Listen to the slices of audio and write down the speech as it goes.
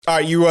All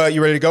right, you ready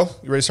to go?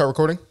 You ready to start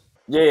recording?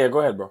 Yeah,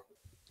 go ahead, bro.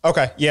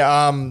 Okay,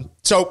 yeah.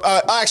 So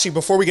actually,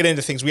 before we get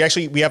into things, we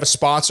have a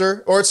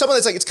sponsor, or it's someone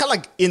that's like it's kind of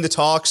like in the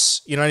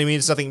talks. You know what I mean?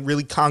 It's nothing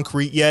really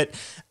concrete yet.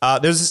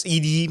 There's this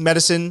ED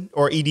medicine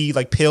or ED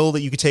like pill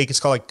that you could take. It's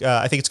called like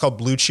I think it's called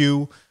Blue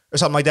Chew or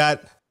something like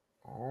that.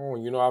 Oh,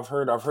 I've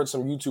heard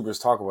some YouTubers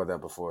talk about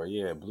that before.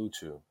 Yeah, Blue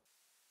Chew.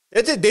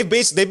 They've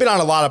been on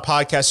a lot of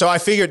podcasts, so I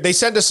figured they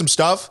sent us some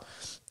stuff.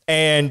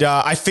 And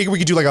I figured we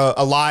could do like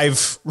a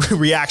live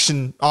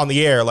reaction on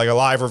the air, like a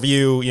live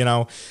review,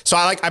 So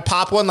I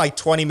popped one like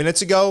 20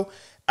 minutes ago,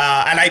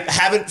 and I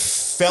haven't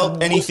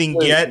felt anything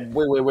yet.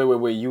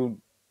 Wait.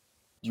 You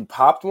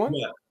popped one?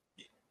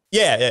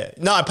 Yeah.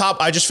 No,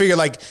 I just figured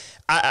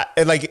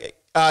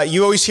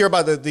you always hear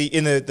about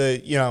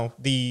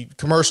the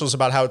commercials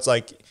about how it's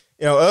like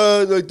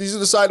like these are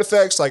the side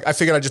effects. Like I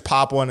figured I'd just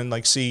pop one and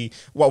like see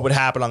what would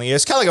happen on the air.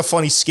 It's kind of like a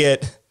funny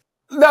skit.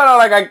 No,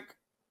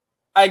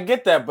 I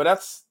get that, but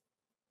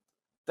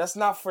that's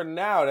not for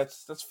now.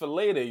 That's for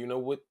later,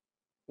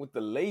 with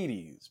the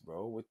ladies,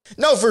 bro.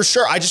 No, for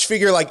sure. I just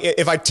figure like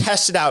if I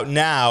test it out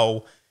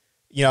now,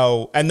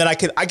 and then I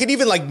could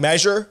even like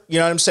measure, you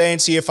know what I'm saying?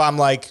 See if I'm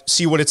like,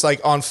 see what it's like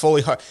on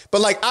fully hard.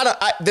 But like,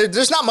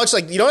 there's not much,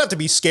 like, you don't have to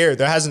be scared.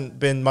 There hasn't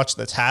been much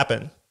that's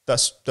happened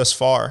thus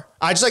far.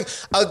 I just like,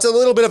 it's a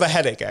little bit of a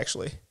headache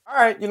actually. All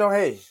right,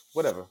 hey,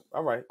 whatever.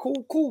 All right,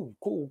 cool.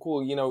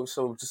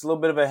 So just a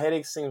little bit of a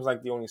headache seems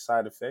like the only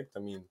side effect. I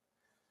mean,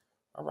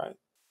 all right.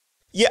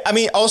 Yeah, I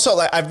mean, also,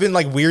 like, I've been,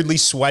 like, weirdly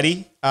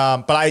sweaty,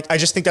 but I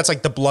just think that's,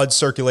 like, the blood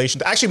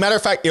circulation. Actually, matter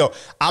of fact, I'm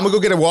gonna go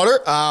get a water.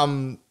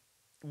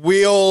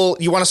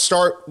 You want to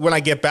start when I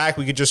get back?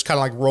 We could just kind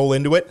of, like, roll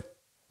into it?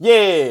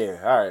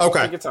 Yeah. All right.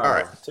 Okay. Take your time, all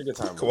right. Bro. Take your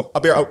time, cool. Bro.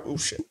 I'll be right. Oh,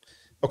 shit.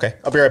 Okay,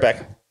 I'll be right back.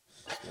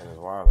 Man, it's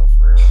wild,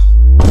 for real.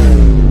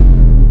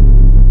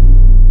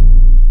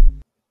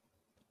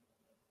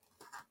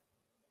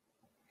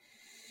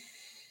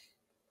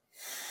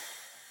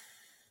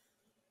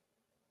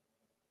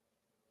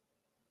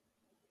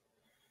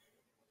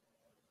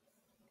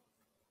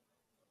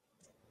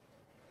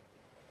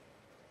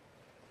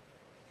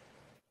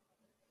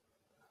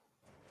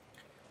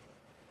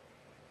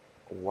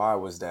 Why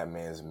was that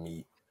man's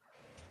meat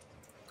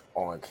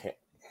on camp?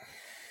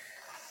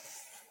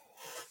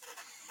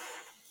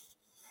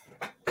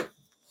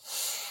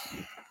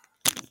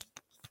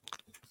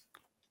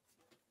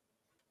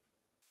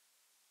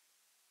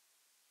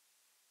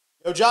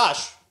 Yo,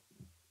 Josh,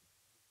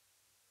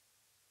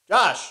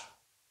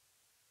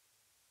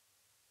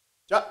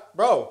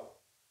 bro.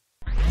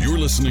 You're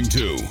listening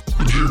to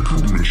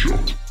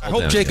I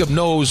hope Jacob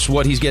knows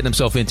what he's getting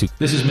himself into.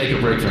 This is make or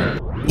break for him.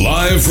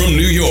 Live from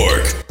New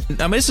York.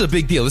 I mean, this is a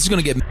big deal. This is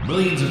going to get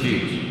millions of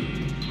views.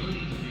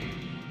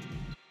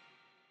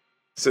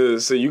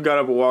 So you got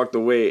up and walked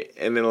away,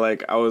 and then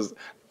like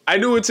I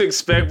knew what to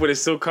expect, but it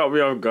still caught me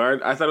off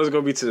guard. I thought it was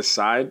going to be to the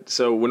side.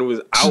 So when it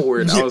was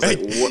outward, I was like,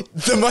 what?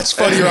 The much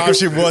funnier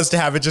option was to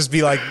have it just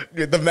be like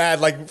the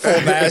mad, like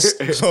full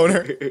mask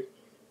owner.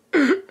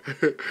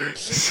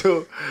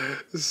 So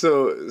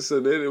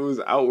then it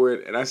was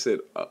outward, and I said,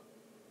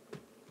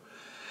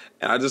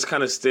 and I just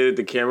kind of stared at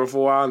the camera for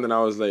a while, and then I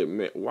was like,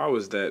 man, why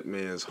was that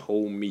man's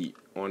whole meat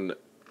on?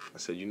 I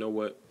said, you know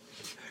what?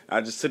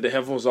 I just took the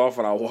headphones off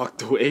and I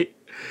walked away,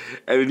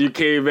 and then you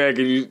came back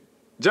and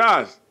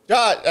Josh.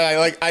 God,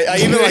 I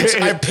even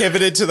like I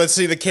pivoted to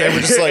see the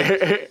camera, just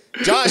like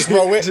Josh,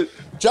 bro,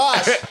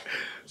 Josh,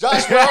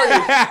 where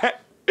are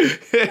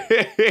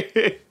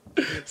you?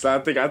 So I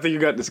think you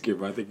got the skit,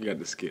 bro. I think you got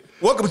the skit.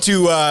 Welcome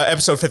to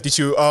episode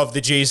 52 of the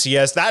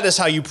JCS. That is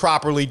how you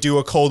properly do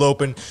a cold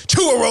open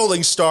to a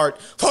rolling start.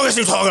 Focus,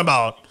 you talking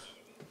about?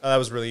 That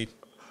was really,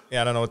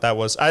 I don't know what that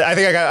was. I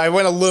think I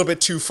went a little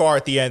bit too far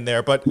at the end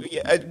there, but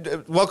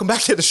welcome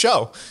back to the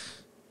show.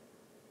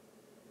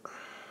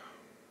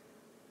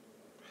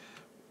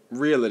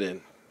 Reel it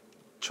in.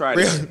 Try it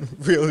again.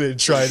 Reel it in.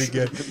 Try it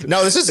again.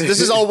 No, this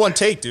is all one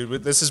take,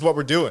 dude. This is what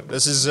we're doing.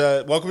 This is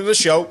welcome to the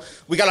show.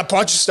 We got a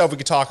bunch of stuff we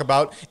could talk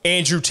about.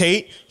 Andrew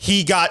Tate,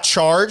 he got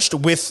charged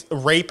with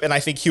rape and I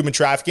think human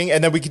trafficking,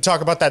 and then we could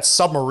talk about that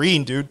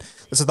submarine, dude.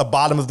 That's at the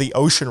bottom of the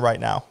ocean right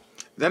now.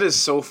 That is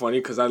so funny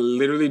because I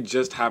literally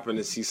just happened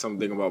to see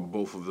something about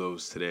both of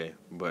those today,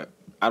 but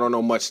I don't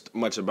know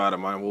much about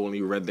them. I've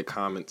only read the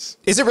comments.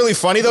 Is it really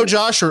funny though,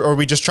 Josh, or are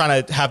we just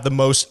trying to have the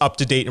most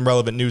up-to-date and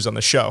relevant news on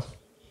the show?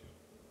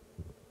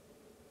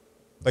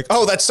 Like,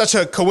 oh, that's such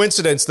a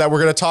coincidence that we're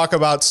going to talk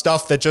about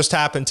stuff that just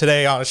happened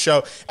today on a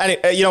show. And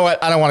you know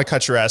what? I don't want to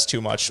cut your ass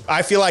too much.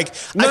 I feel like...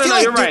 No,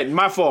 you're right.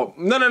 My fault.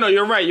 No,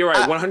 you're right.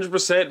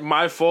 100%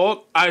 my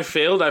fault. I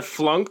failed. I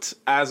flunked,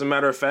 as a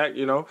matter of fact,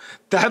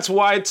 That's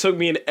why it took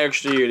me an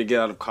extra year to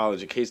get out of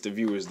college, in case the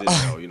viewers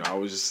didn't know. I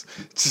was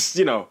just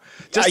to rub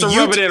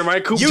it in,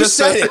 right, Coop? You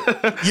said it.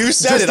 You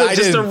said it. I didn't.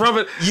 Just to rub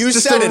it. You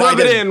just said to it. rub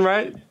it in,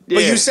 right?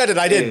 But you said it,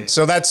 I didn't.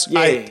 So that's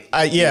yeah.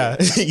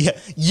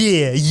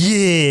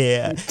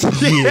 Yeah.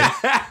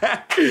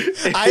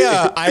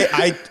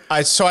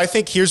 So I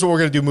think here's what we're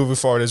gonna do moving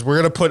forward is we're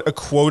gonna put a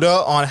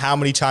quota on how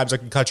many times I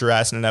can cut your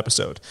ass in an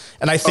episode.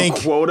 And I think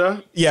a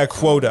quota? Yeah,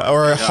 quota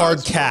or a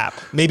hard cap.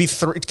 Maybe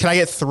 3. Can I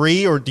get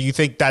 3 or do you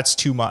think that's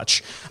too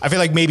much? I feel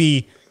like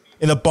maybe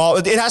in the ball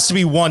it has to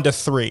be 1 to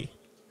 3.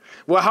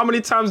 Well, how many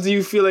times do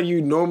you feel like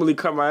you normally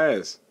cut my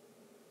ass?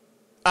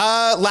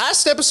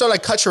 Last episode I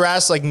cut your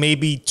ass like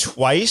maybe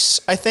twice,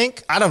 I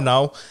think. I don't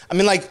know. I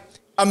mean, like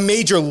a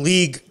major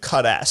league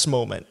cut ass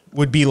moment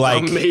would be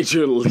like a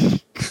major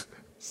league.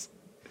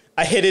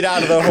 I hit it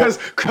out of the hole.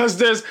 Cause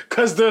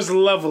there's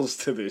levels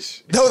to this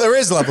shit. No, there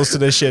is levels to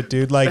this shit,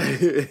 dude. Like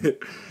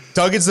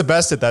Duggan's the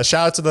best at that.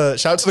 Shout out to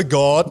the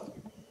god.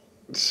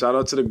 Shout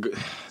out to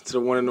the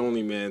one and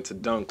only man, to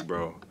Dunk,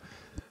 bro.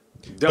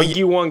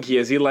 Dunky Wonky,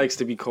 as he likes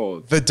to be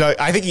called.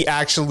 I think he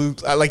actually,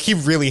 like, he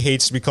really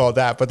hates to be called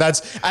that, but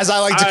that's, as I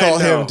like to call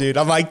him, dude.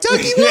 I'm like,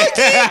 Dunky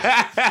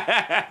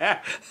Wonky!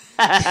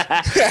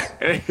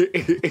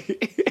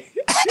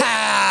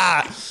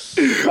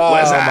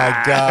 Oh,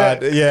 my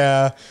God.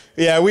 Yeah.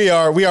 Yeah, we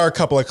are a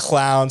couple of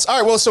clowns. All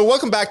right, well, so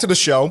welcome back to the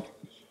show.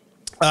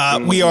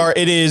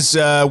 It is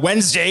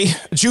Wednesday,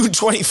 June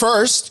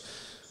 21st.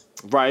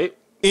 Right.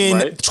 In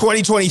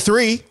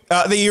 2023,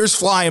 the year's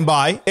flying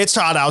by. It's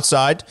hot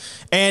outside.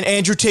 And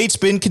Andrew Tate's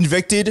been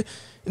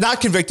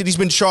not convicted. He's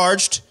been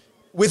charged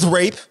with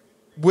rape.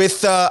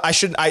 I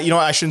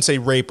shouldn't say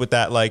rape with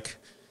that. Like,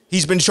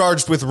 he's been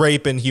charged with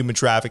rape and human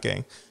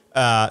trafficking.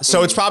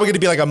 So it's probably going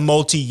to be like a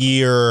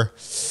multi-year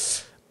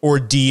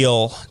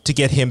ordeal to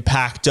get him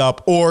packed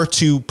up or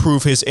to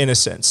prove his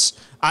innocence.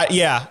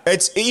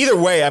 It's either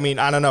way. I mean,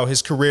 I don't know.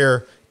 His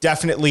career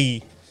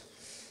definitely...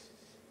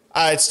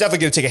 it's definitely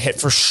going to take a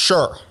hit for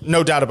sure.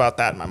 No doubt about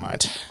that in my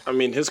mind. I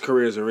mean, his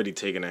career is already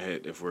taking a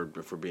hit if we're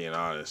being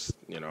honest,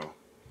 you know.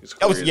 His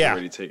career is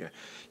already taking,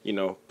 you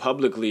know,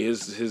 publicly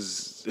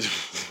his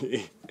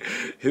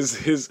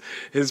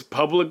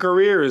public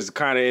career is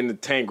kind of in the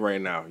tank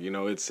right now. You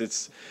know,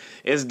 it's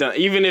done.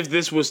 Even if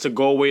this was to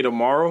go away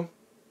tomorrow,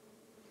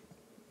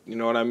 you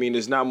know what I mean?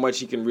 There's not much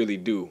he can really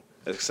do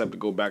except to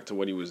go back to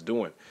what he was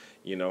doing.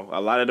 You know, a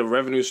lot of the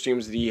revenue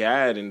streams that he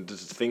had and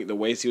the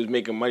ways he was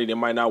making money, they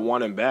might not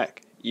want him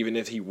back, even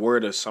if he were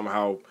to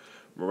somehow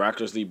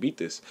miraculously beat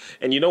this.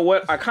 And you know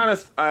what?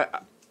 I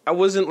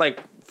wasn't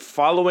like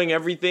following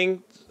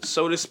everything,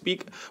 so to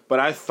speak, but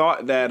I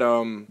thought that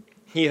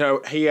he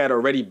had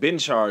already been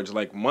charged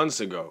like months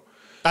ago.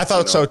 I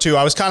thought so too.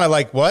 I was kind of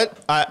like, what?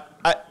 I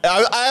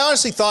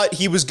honestly thought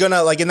he was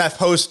gonna, like, in that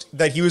post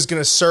that he was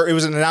gonna serve. It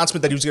was an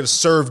announcement that he was gonna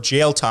serve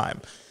jail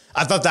time.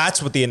 I thought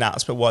that's what the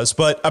announcement was,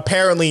 but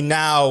apparently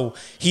now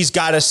he's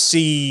got to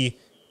see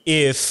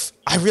if,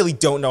 I really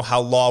don't know how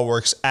law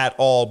works at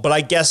all, but I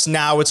guess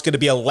now it's going to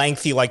be a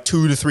lengthy, like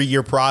 2 to 3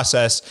 year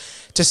process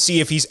to see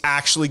if he's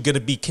actually going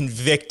to be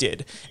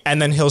convicted, and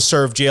then he'll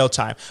serve jail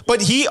time.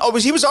 But he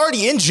was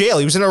already in jail.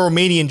 He was in a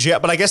Romanian jail,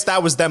 but I guess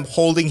that was them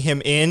holding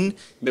him in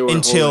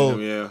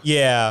until,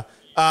 yeah.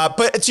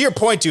 But to your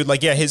point, dude,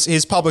 like, yeah,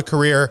 his public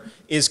career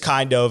is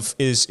kind of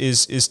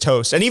is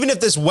toast. And even if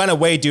this went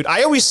away, dude,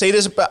 I always say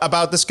this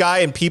about this guy,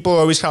 and people are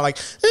always kind of like,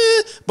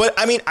 but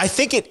I mean, I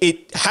think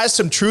it has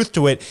some truth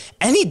to it.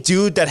 Any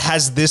dude that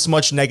has this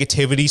much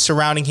negativity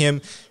surrounding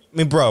him, I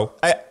mean, bro,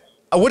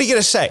 what are you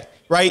gonna say,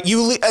 right?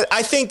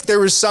 I think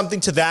there is something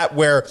to that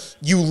where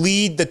you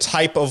lead the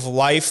type of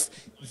life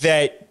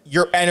that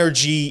your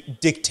energy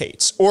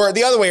dictates, or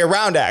the other way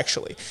around,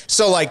 actually.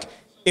 So, like,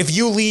 if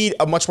you lead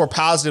a much more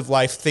positive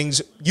life,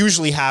 things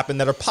usually happen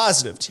that are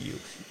positive to you.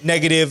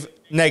 Negative,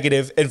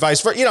 and vice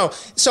versa. You know,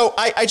 so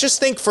I just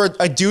think for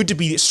a dude to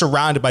be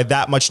surrounded by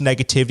that much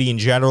negativity in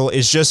general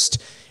is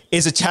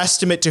a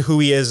testament to who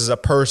he is as a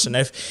person.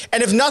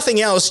 If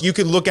nothing else, you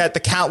could look at the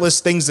countless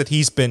things that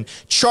he's been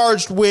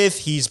charged with,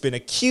 he's been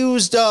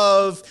accused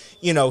of.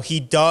 You know,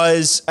 he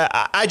does.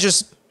 I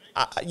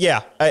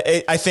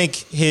think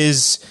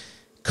his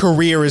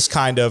career is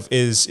kind of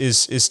is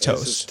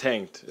toast. It's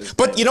tanked.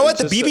 But you know what?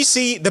 The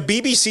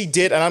BBC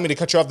did, and I'm going to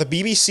cut you off. The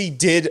BBC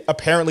did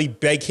apparently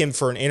beg him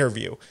for an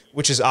interview,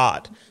 which is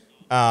odd.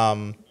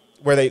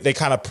 Where they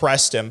kind of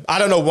pressed him. I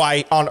don't know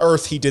why on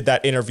earth he did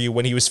that interview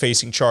when he was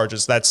facing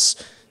charges. That's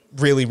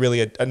really,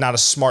 really not a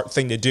smart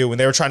thing to do. When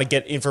they were trying to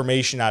get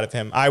information out of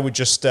him, I would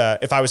just,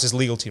 if I was his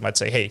legal team, I'd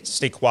say, hey,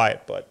 stay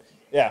quiet. But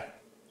yeah,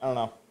 I don't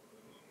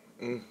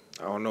know.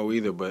 I don't know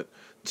either. But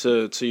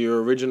to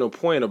your original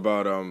point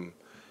about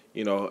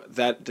you know,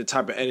 that the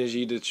type of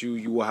energy that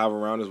you will have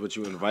around is what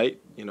you invite,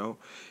 you know.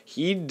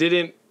 He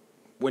didn't,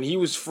 when he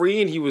was free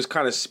and he was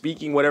kind of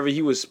speaking whatever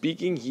he was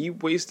speaking, he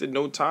wasted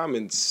no time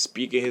in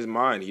speaking his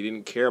mind. He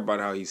didn't care about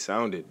how he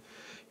sounded.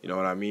 You know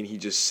what I mean? He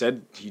just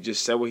said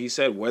what he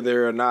said,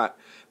 whether or not,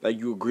 like,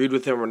 you agreed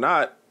with him or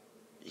not,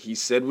 he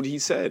said what he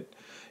said,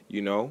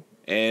 you know.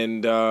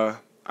 And I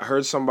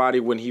heard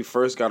somebody when he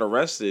first got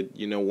arrested,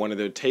 you know, one of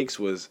their takes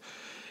was,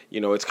 you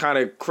know, it's kind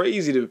of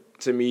crazy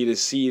to me to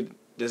see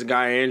this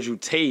guy Andrew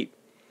Tate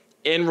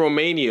in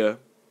Romania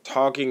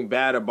talking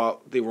bad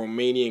about the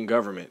Romanian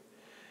government,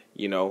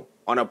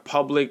 on a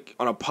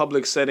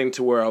public setting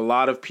to where a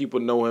lot of people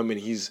know him and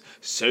he's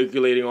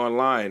circulating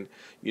online,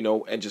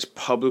 and just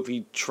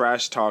publicly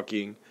trash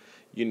talking,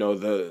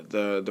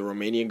 the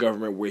Romanian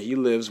government where he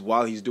lives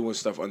while he's doing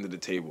stuff under the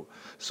table.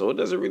 So it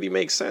doesn't really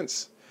make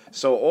sense.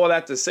 So all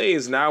that to say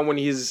is now when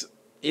he's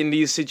in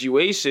these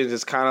situations,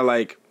 it's kind of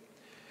like,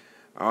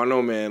 I don't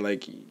know, man.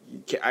 Like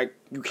you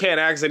can't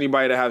ask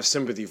anybody to have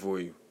sympathy for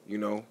you,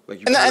 Like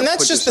you and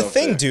that's just the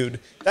thing, dude.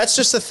 That's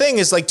just the thing.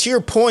 Is like, to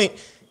your point,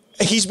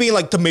 he's being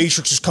like, the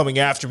Matrix is coming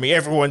after me.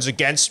 Everyone's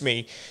against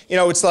me.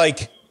 It's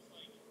like,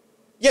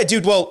 yeah,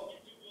 dude. Well,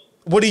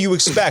 what do you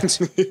expect?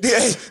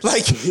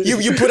 Like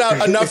you put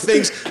out enough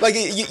things. Like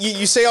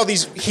you say all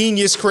these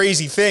heinous,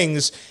 crazy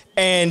things.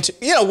 And,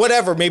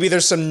 whatever, maybe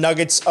there's some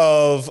nuggets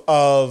of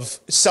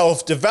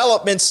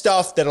self-development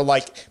stuff that are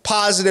like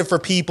positive for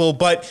people.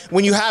 But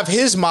when you have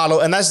his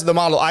model, and that's the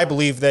model I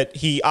believe that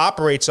he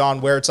operates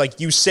on, where it's like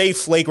you say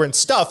flagrant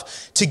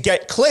stuff to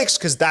get clicks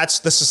because that's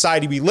the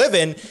society we live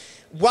in.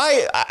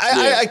 Why?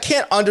 I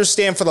can't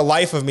understand for the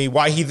life of me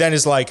why he then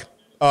is like,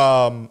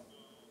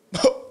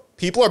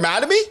 people are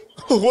mad at me?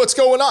 What's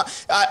going on?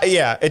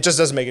 Yeah, it just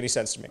doesn't make any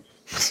sense to me.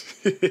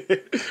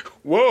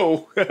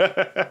 Whoa.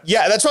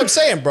 Yeah, that's what I'm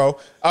saying, bro.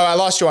 Oh, I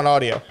lost you on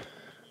audio.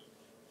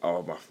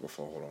 Oh, my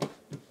phone. Hold on.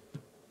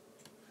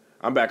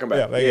 I'm back.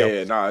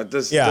 Yeah. No, it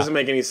doesn't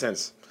make any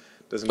sense.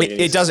 Doesn't make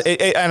any sense.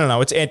 I don't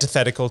know. It's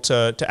antithetical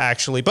to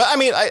actually. But I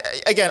mean,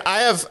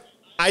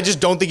 I just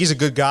don't think he's a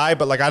good guy.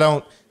 But like, I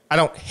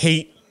don't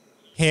hate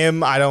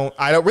him. I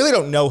really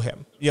don't know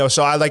him.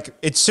 So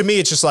to me,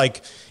 it's just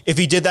like, if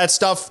he did that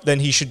stuff, then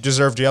he should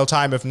deserve jail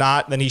time. If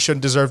not, then he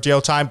shouldn't deserve jail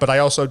time. But I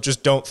also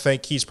just don't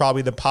think he's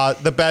probably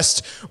the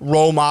best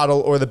role model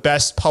or the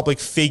best public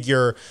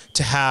figure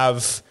to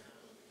have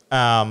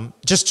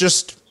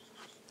just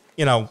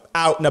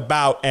out and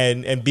about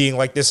and being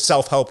like this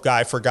self-help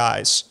guy for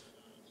guys.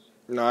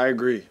 No, I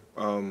agree.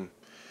 And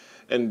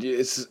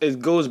it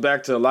goes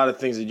back to a lot of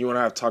things that you and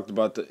I have talked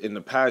about in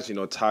the past,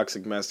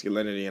 toxic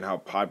masculinity and how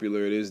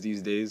popular it is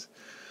these days,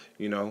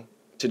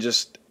 to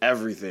just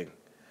everything.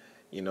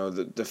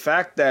 The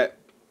fact that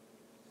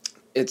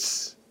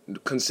it's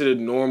considered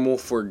normal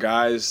for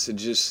guys to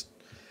just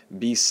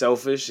be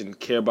selfish and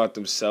care about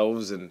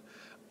themselves and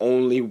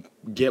only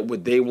get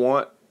what they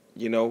want,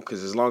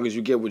 because as long as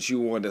you get what you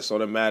want, that's all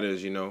that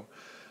matters,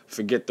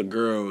 Forget the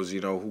girls,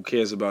 who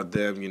cares about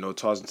them,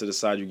 toss them to the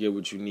side, you get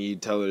what you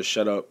need, tell her to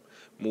shut up,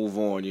 move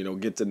on,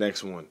 get the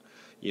next one,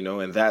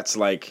 and that's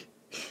like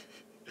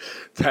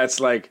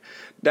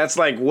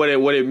what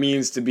it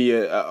means to be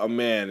a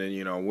man. And,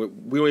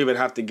 we don't even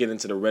have to get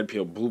into the red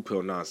pill, blue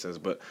pill nonsense.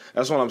 But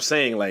that's what I'm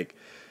saying. Like,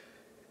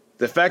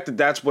 the fact that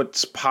that's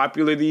what's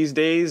popular these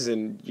days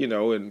and,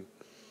 all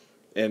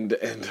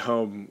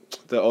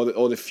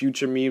the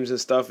future memes and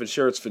stuff. And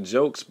sure, it's for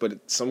jokes,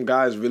 but some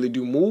guys really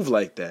do move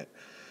like that,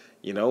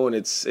 and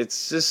it's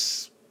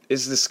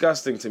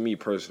disgusting to me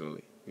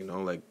personally,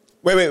 like.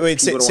 Wait.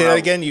 Say that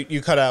again.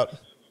 You cut out.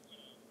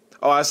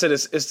 Oh, I said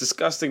it's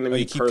disgusting to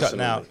me keep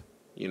cutting out.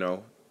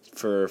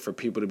 For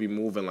people to be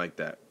moving like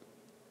that.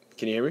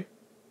 Can you hear me?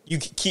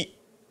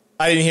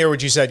 I didn't hear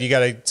what you said. You got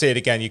to say it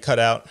again. You cut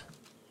out.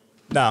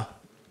 No.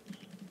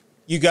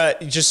 You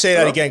just say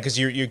that again because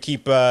you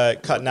keep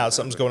cutting out.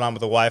 Something's going on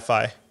with the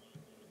Wi-Fi.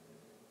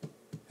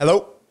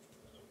 Hello?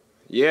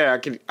 Yeah,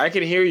 I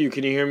can hear you.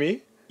 Can you hear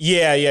me?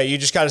 Yeah. You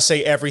just got to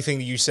say everything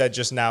that you said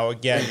just now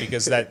again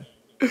because that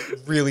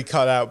really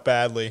cut out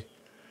badly.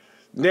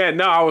 Yeah,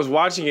 no, I was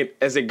watching it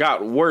as it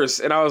got worse,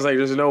 and I was like,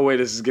 there's no way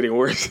this is getting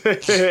worse.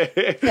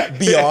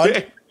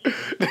 Beyond?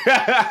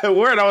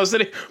 Word, I was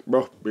sitting,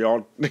 bro,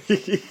 beyond.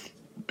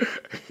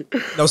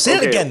 No, say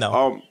it again,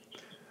 though.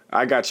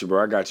 I got you,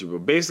 bro.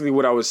 But basically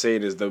what I was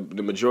saying is the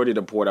majority of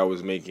the point I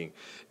was making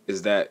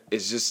is that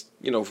it's just,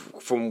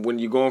 from when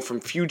you're going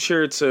from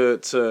Future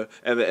to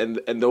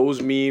and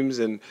those memes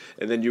and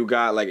then you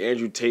got like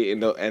Andrew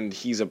Tate and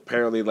he's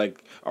apparently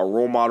like a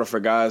role model for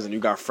guys and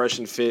you got Fresh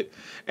and Fit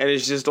and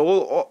it's just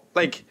all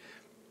like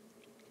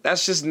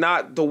that's just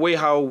not the way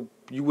how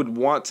you would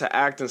want to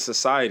act in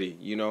society,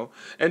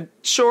 And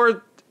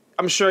sure,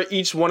 I'm sure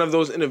each one of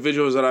those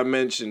individuals that I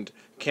mentioned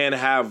can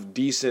have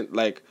decent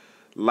like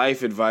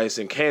life advice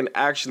and can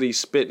actually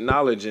spit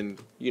knowledge and,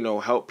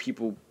 help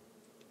people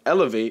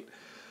elevate.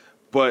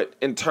 But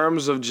in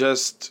terms of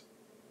just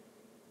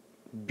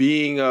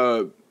being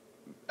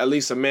at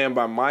least a man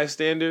by my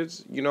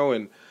standards,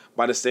 and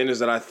by the standards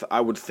that I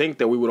would think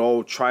that we would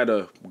all try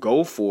to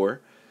go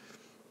for,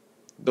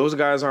 those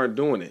guys aren't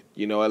doing it,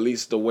 at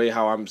least the way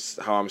how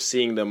I'm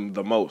seeing them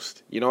the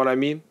most. You know what I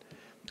mean?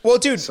 Well,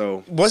 dude,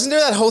 wasn't there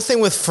that whole thing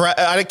with Fresh?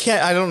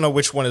 I don't know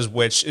which one is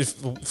which. If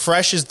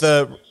Fresh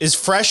is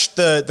Fresh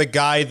the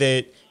guy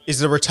that is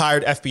the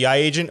retired FBI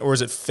agent, or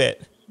is it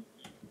Fit?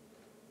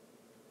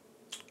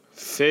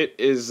 Fit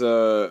is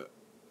that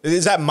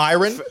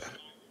Myron?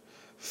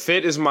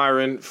 Fit is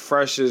Myron.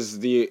 Fresh is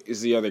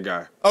the other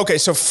guy. Okay,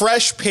 so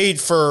Fresh paid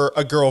for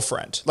a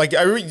girlfriend. Like, do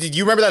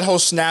you remember that whole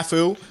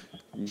snafu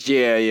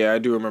Yeah, I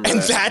do remember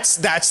And that.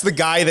 that's the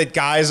guy that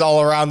guys all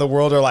around the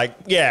world are like,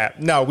 yeah,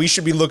 no, we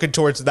should be looking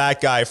towards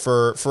that guy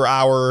for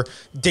our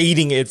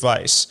dating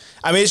advice.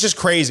 I mean, it's just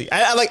crazy.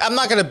 I'm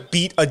not gonna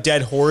beat a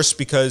dead horse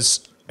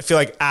because I feel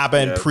like ABBA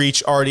and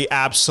Preach already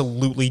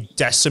absolutely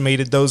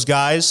decimated those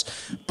guys.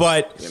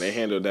 But they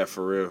handled that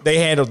for real. They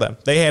handled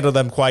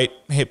them quite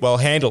well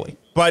handily.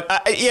 But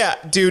yeah,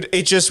 dude,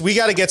 it just we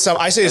got to get some.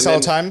 I say this all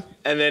the time.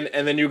 And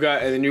then you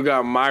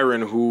got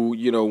Myron, who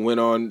went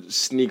on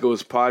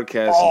Sneako's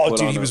podcast. Oh,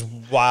 dude, he was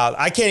wild.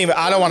 I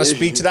don't want to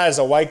speak to that as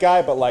a white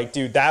guy, but like,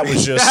 dude, that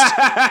was just.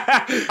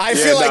 I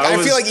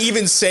feel like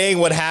even saying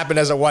what happened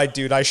as a white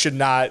dude, I should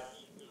not.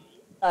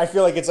 I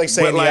feel like it's like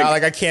saying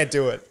I can't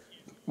do it.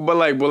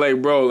 But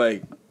bro,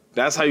 like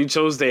that's how you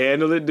chose to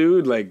handle it,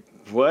 dude. Like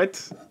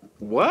what?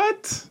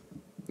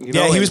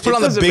 He was put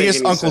on the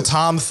biggest Uncle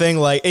Tom thing.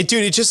 Like,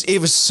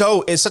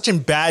 it's such in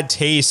bad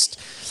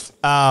taste.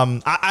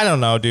 I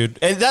don't know, dude.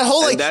 And that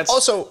whole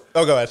also.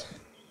 Oh, go ahead.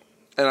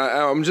 And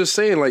I'm just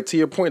saying, like, to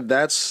your point,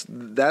 that's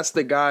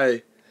the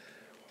guy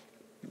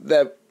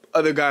that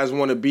other guys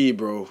want to be,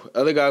 bro.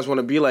 Other guys want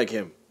to be like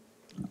him.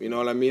 You know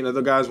what I mean?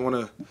 Other guys want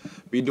to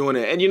be doing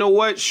it. And you know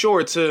what?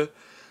 Sure, to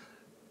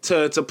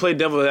play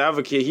devil's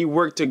advocate, he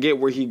worked to get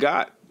where he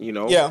got,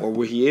 or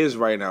where he is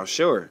right now.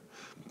 Sure.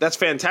 That's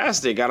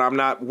fantastic, and I'm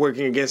not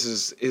working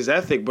against his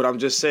ethic, but I'm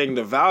just saying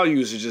the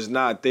values are just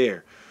not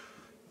there.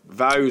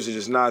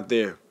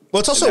 Well,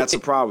 it's also that's a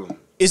problem.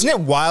 Isn't it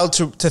wild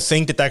to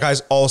think that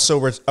guy's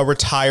also a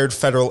retired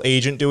federal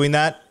agent doing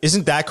that?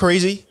 Isn't that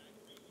crazy?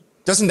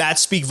 Doesn't that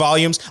speak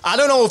volumes? I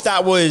don't know if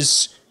that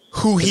was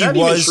who he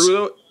was.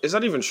 Is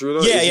that even true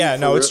though? Yeah.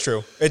 No, it's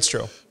true. It's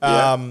true.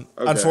 Yeah? Okay.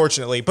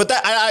 Unfortunately, but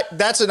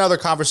that's another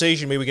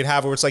conversation maybe we could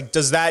have where it's like,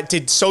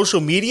 did social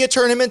media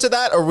turn him into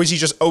that, or was he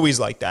just always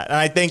like that? And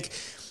I think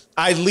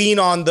I lean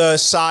on the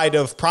side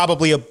of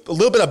probably a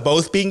little bit of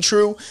both being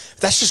true.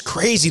 That's just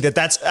crazy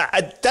that's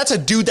a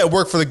dude that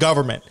worked for the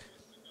government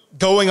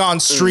going on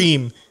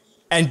stream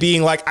and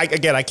being like, I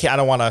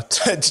don't want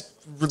to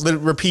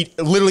repeat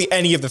literally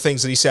any of the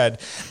things that he said,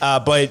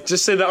 but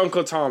just say the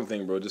Uncle Tom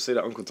thing, bro. Just say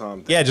the Uncle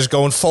Tom thing. Yeah, just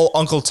going full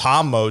Uncle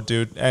Tom mode,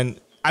 dude. And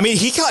I mean,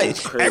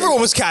 everyone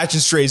was catching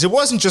strays. It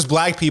wasn't just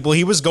black people.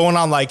 He was going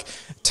on like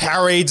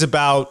tirades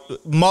about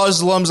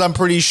Muslims. I'm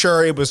pretty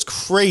sure it was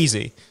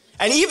crazy.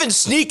 And even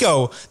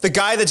Sneeko, the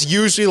guy that's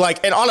usually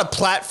like, and on a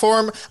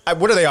platform,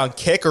 what are they on,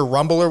 Kick or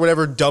Rumble or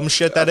whatever dumb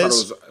shit that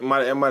is? It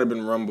might have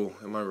been Rumble.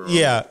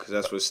 Yeah. Because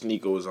that's what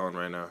Sneeko is on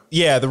right now.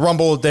 Yeah, the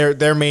Rumble,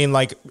 their main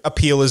like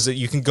appeal is that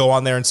you can go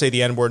on there and say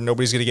the N-word and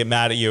nobody's going to get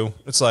mad at you.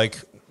 It's like,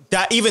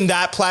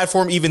 that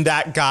platform, even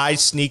that guy,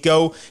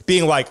 Sneeko,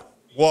 being like,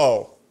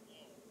 whoa,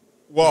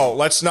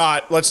 let's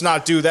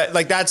not do that.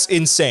 Like, that's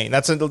insane.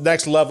 That's the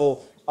next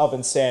level of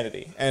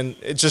insanity. And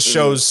it just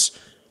shows...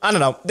 I don't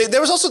know.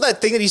 There was also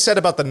that thing that he said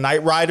about the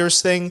Night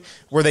Riders thing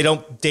where they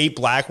don't date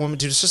black women.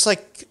 Dude, it's just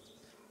like,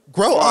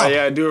 grow up.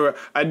 Yeah, I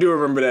do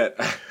remember that.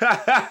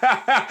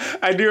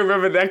 I do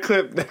remember that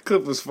clip. That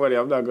clip was funny.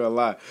 I'm not going to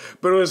lie.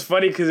 But it was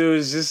funny because it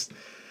was just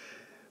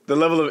the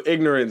level of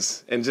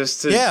ignorance and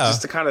just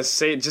to kind of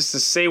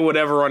say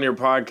whatever on your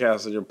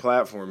podcast, on your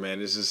platform,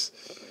 man. It's just,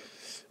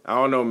 I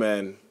don't know,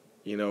 man.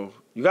 You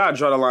got to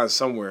draw the line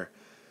somewhere.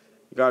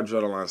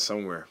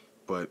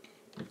 But...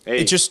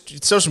 Hey.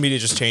 Social media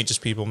just changes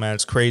people, man.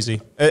 It's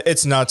crazy.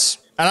 It's nuts.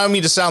 I don't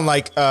mean to sound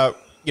like,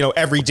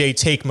 everyday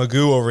take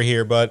Magoo over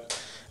here, but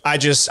I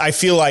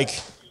feel like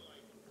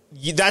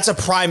that's a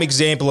prime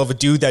example of a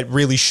dude that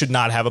really should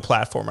not have a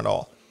platform at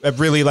all. That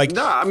really like.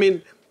 No, I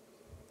mean.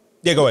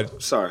 Yeah, go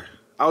ahead. Sorry,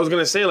 I was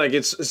gonna say like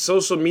it's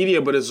social media,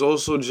 but it's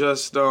also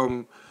just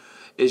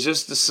it's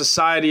just the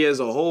society as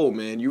a whole,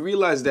 man. You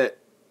realize that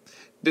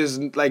there's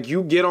like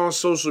you get on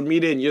social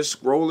media and you're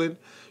scrolling.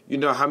 You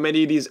know how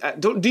many of these...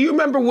 Do you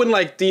remember when,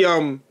 like,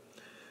 the...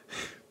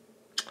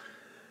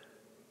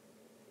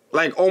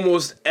 like,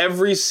 almost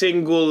every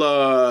single,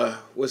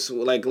 was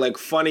like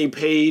funny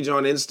page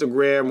on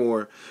Instagram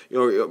or,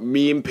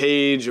 meme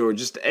page or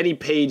just any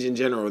page in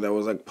general that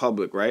was, like,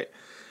 public, right?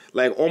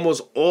 Like,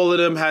 almost all of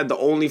them had the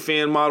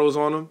OnlyFans models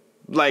on them.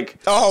 Like...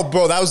 Oh,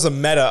 bro, that was the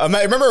meta.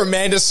 Remember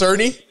Amanda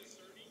Cerny?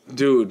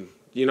 Dude,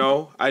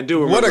 I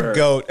do remember What a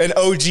goat. An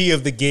OG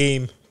of the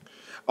game.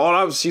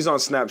 She's on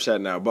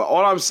Snapchat now, but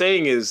all I'm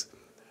saying is,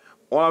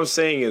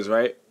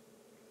 right?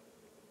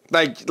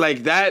 Like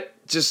that,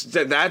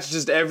 that's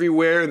just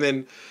everywhere. And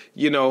then,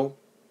 you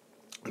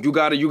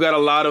got a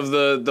lot of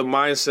the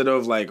mindset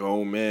of like,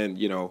 oh man,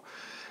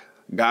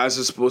 guys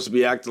are supposed to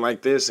be acting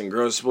like this and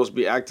girls are supposed to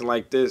be acting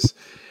like this.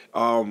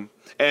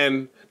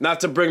 And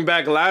not to bring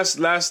back last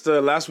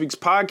week's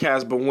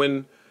podcast, but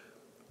when,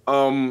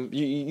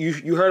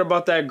 you heard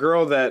about that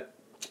girl that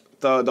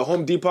the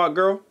Home Depot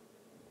girl.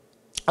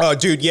 Oh,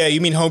 dude, yeah,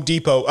 you mean Home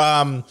Depot.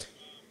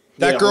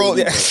 That girl.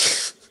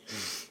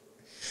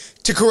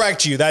 To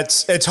correct you,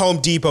 it's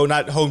Home Depot,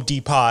 not Home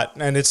Depot,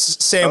 and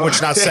it's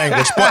sandwich, not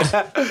sandwich.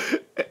 But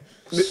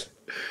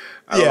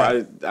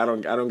I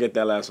don't get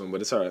that last one,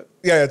 but it's all right.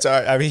 Yeah, it's all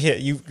right. I mean,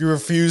 you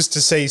refuse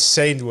to say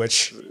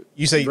sandwich.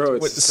 You say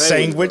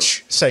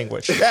sandwich.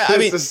 Yeah, I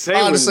mean,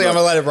 honestly, I'm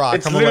gonna let it rock.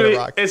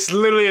 It's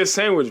literally a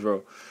sandwich,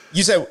 bro.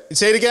 You say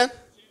it again.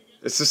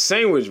 It's a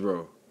sandwich,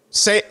 bro.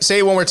 Say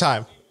it one more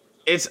time.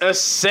 It's a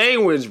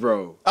sandwich,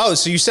 bro. Oh,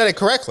 so you said it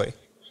correctly.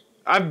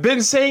 I've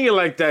been saying it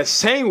like that,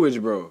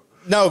 sandwich, bro.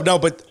 No,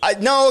 but a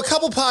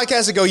couple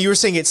podcasts ago you were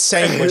saying it's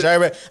sandwich. I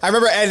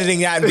remember editing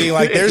that and being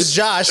like, "There's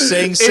Josh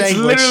saying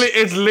sandwich."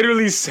 It's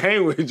literally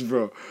sandwich,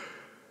 bro.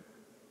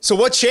 So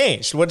what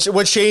changed?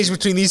 What changed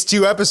between these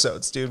two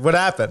episodes, dude? What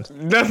happened?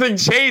 Nothing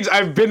changed.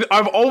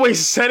 I've always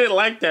said it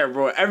like that,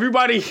 bro.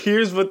 Everybody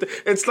hears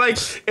it's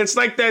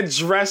like that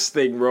dress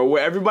thing, bro,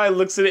 where everybody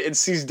looks at it and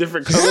sees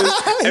different colors.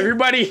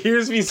 Everybody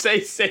hears me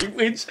say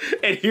sandwich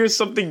and hears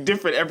something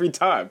different every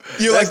time.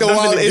 You're like the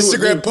wild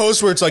Instagram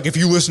post where it's like, if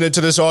you listen to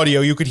this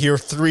audio, you could hear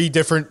 3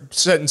 different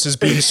sentences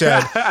being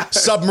said: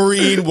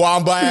 submarine,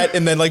 wombat,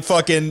 and then like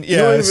fucking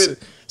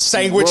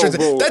sandwich.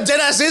 Bro. That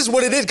deadass is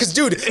what it is. Because,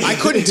 dude, I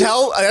couldn't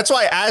tell. That's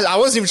why I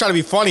wasn't even trying to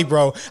be funny,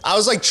 bro. I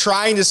was like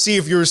trying to see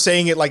if you were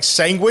saying it like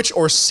sandwich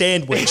or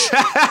sandwich.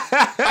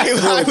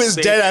 I was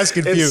deadass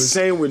confused. It's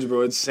sandwich,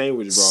 bro. It's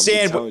sandwich, bro.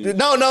 Sandwich.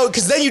 No,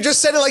 because then you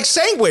just said it like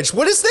sandwich.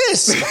 What is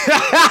this?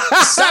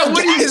 Stop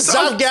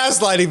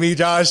gaslighting me,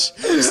 Josh.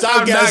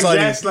 Stop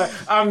gaslighting me.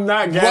 I'm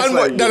not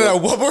gaslighting. No.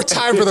 One more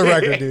time for the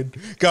record, dude.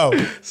 Go.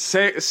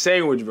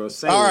 Sandwich, bro.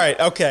 Sandwich. All right.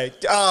 Okay.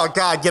 Oh,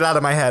 God. Get out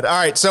of my head. All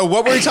right. So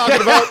what were we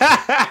talking about?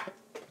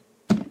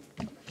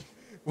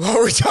 What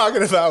were we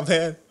talking about,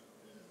 man?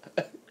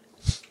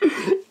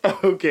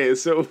 Okay,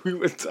 so we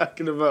were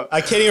talking about...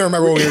 I can't even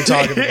remember what we were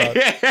talking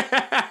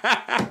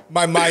about.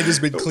 My mind has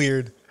been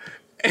cleared.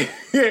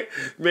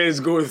 Man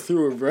is going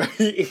through it, bro.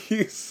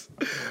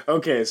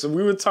 Okay, so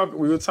we were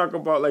talking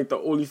about like the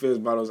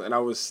OnlyFans models, and I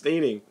was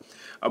stating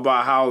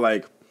about how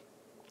like,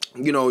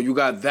 you know, you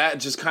got that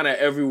just kind of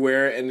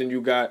everywhere, and then you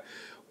got...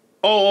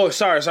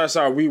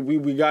 Sorry.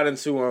 We got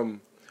into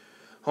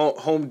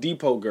Home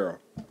Depot girl.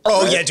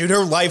 Oh, right? Yeah, dude,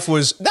 her life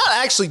was not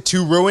actually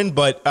too ruined,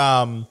 but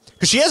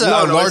because she has a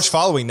large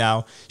following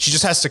now, she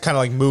just has to kind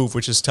of like move,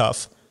 which is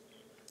tough.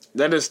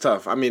 That is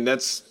tough. I mean,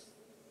 that's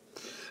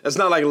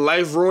not like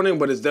life ruining,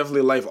 but it's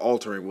definitely life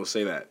altering. We'll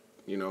say that.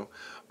 You know,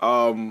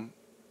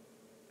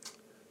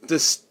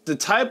 the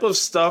type of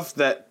stuff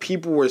that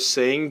people were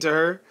saying to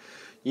her,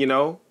 you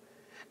know,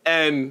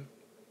 and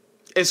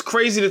it's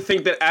crazy to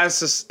think that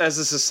as a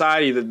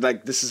society that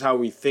like this is how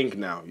we think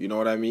now. You know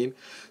what I mean?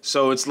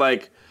 So it's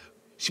like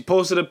she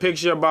posted a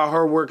picture about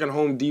her working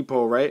Home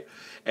Depot, right?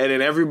 And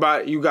then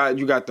everybody, you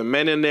got the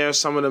men in there.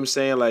 Some of them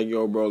saying like,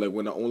 "Yo, bro, like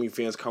when the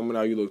OnlyFans coming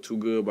out, you look too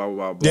good." Blah blah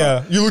blah. Blah.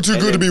 Yeah, you look too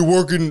good to be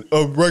working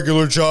a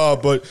regular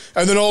job, and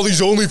then all these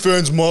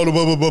OnlyFans model,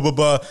 blah blah blah blah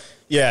blah.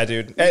 Yeah,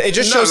 dude, it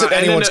just shows that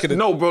anyone's gonna.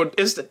 No, bro,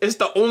 it's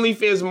the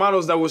OnlyFans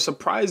models that were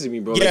surprising me,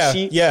 bro. Yeah,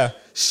 like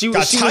she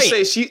would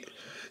say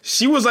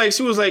She was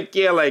like,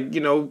 yeah, like, you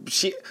know,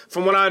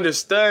 from what I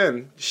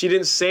understand, she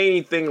didn't say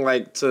anything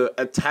like to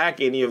attack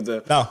any of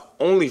the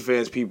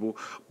OnlyFans people,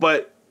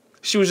 but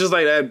she was just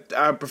like,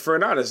 I prefer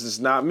not. This is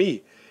not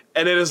me.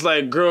 And then it's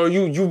like, girl,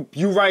 you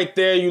right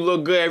there, you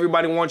look good.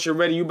 Everybody wants you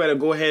ready. You better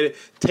go ahead,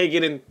 take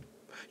it and,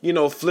 you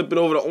know, flip it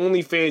over to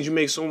OnlyFans. You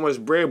make so much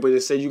bread, but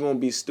it said you're gonna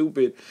be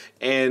stupid.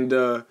 And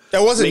that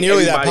wasn't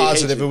nearly that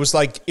positive. It was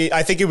like,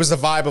 I think it was the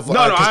vibe of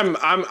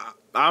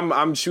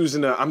I'm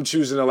choosing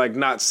to like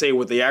not say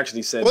what they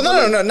actually said. Well,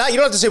 no, not you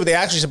don't have to say what they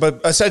actually said, but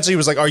essentially it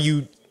was like,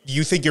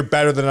 you think you're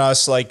better than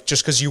us, like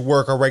just because you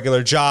work a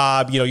regular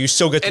job, you know, you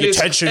still get the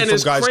attention from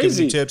guys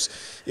giving you tips.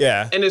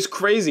 Yeah, and it's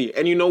crazy.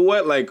 And you know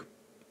what? Like,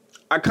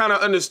 I kind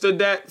of understood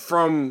that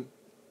from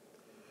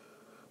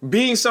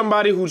being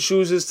somebody who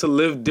chooses to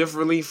live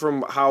differently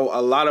from how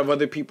a lot of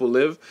other people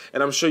live,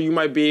 and I'm sure you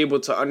might be able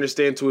to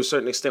understand to a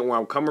certain extent where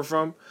I'm coming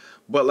from,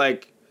 but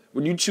like.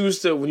 When you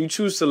choose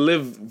to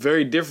live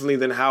very differently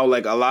than how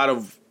like a lot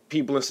of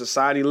people in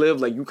society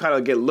live, like you kind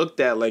of get looked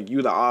at like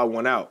you the odd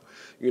one out,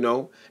 you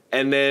know?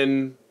 And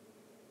then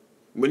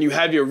when you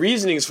have your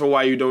reasonings for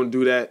why you don't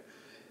do that,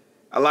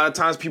 a lot of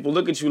times people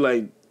look at you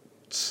like,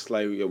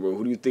 yo, bro,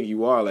 who do you think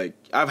you are? Like,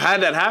 I've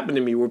had that happen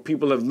to me where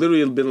people have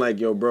literally been like,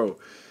 yo, bro,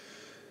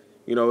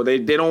 you know, they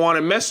don't want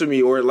to mess with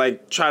me or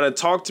like try to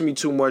talk to me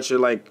too much or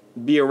like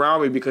be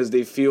around me because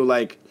they feel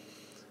like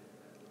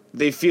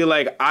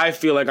I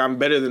feel like I'm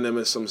better than them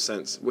in some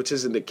sense, which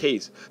isn't the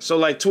case. So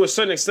like to a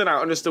certain extent, I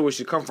understood where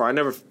she come from. I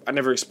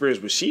never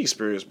experienced what she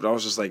experienced, but I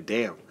was just like,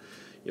 damn,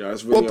 you know,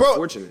 it's really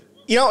unfortunate.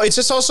 You know, it's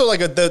just also like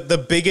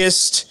the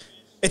biggest.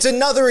 It's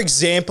another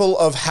example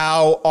of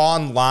how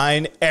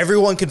online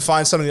everyone can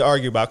find something to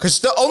argue about. Because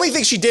the only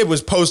thing she did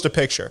was post a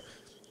picture.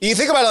 You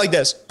think about it like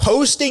this: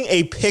 posting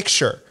a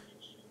picture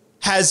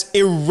has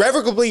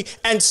irrevocably,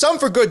 and some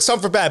for good, some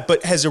for bad,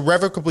 but has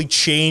irrevocably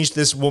changed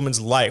this woman's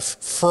life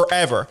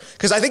forever.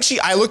 Because I think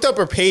I looked up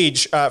her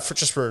page for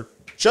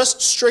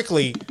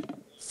strictly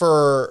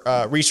for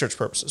research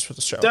purposes for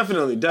the show.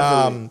 Definitely.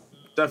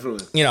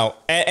 You know,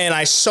 and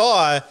I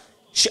saw,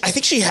 I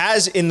think she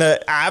has in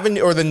the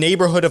avenue or the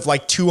neighborhood of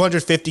like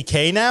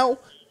 250K now.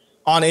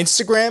 on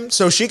Instagram,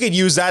 so she could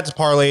use that to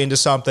parlay into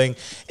something.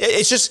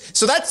 It's just,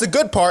 so that's the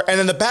good part. And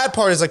then the bad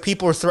part is like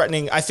people are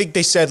threatening. I think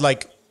they said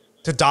like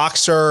to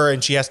dox her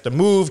and she has to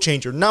move,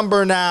 change her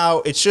number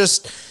now. It's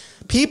just,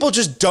 people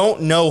just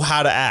don't know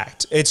how to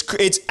act.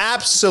 It's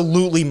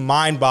absolutely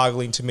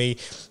mind-boggling to me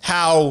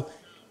how,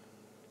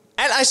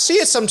 and I see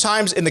it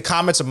sometimes in the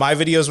comments of my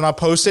videos when I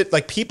post it,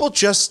 like people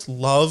just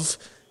love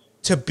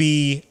to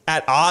be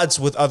at odds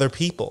with other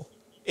people.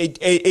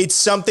 It's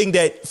something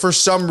that for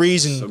some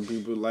reason, some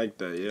people like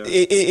that. Yeah,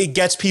 it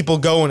gets people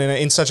going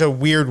in such a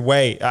weird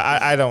way.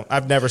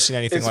 I've never seen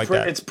anything like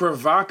that. It's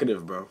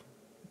provocative, bro.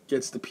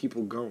 Gets the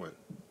people going.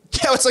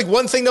 Yeah, it's like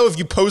one thing though if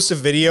you post a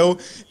video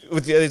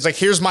it's like,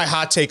 here's my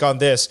hot take on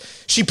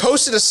this. She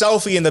posted a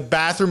selfie in the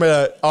bathroom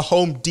at a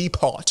Home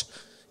Depot.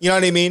 You know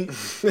what I mean?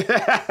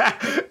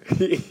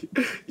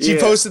 She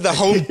posted the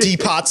Home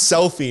Depot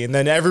selfie, and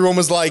then everyone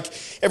was like,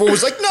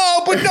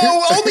 no, but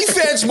no,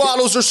 OnlyFans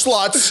models are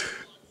sluts.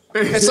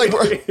 It's like,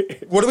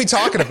 what are we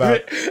talking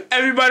about?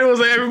 Everybody was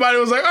like,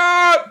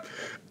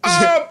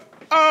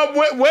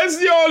 when's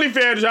the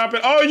OnlyFans dropping?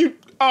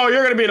 Oh,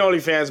 you're gonna be an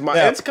OnlyFans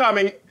model. Yeah. It's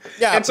coming.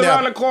 Yeah, it's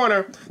around the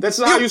corner.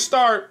 That's how you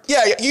start.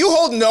 Yeah, you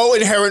hold no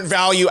inherent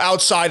value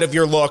outside of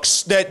your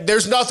looks. That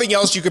there's nothing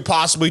else you could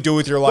possibly do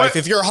with your life.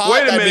 If you're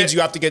hot, that means you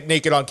have to get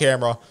naked on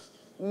camera.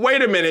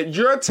 Wait a minute.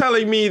 You're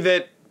telling me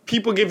that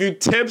people give you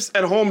tips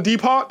at Home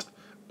Depot?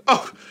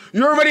 Oh,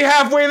 you're already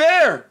halfway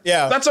there.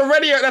 Yeah. That's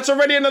already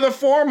another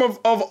form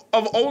of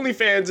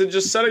OnlyFans and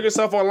just setting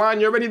yourself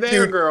online. You're already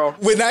there, dude, girl.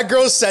 When that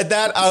girl said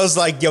that, I was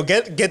like, yo,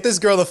 get this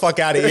girl the fuck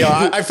out of here.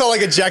 I felt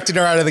like ejecting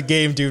her out of the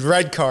game, dude.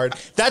 Red card.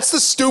 That's the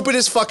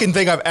stupidest fucking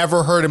thing I've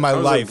ever heard in my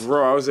life. Like,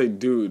 bro, I was like,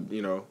 dude,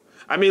 you know.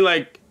 I mean,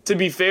 like, to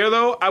be fair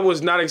though, I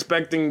was not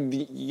expecting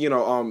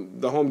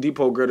the Home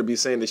Depot girl to be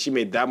saying that she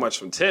made that much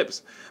from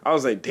tips. I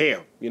was like,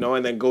 damn, you know,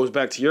 and then goes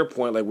back to your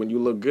point, like when you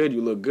look good,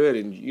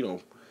 and you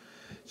know,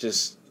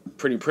 just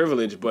pretty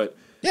privileged, but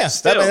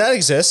yes, that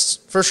exists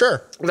for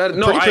sure. I agree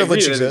that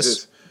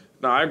exists.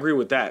 No, I agree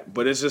with that,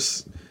 but it's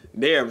just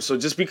damn. So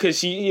just because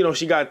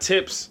she got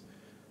tips,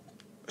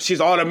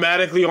 she's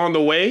automatically on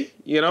the way.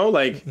 You know,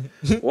 like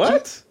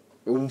what?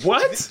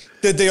 What?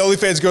 The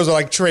OnlyFans girls are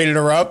like training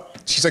her up.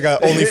 She's like an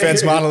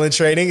OnlyFans model in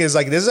training. Is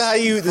like, this is how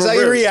you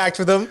react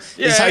with them.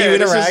 Yeah, this is how you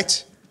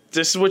interact.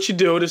 This is what you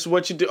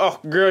do. Oh,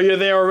 girl, you're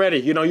there already.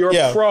 You know, you're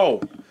a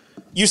pro.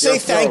 You say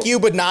thank you,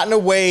 but not in a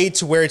way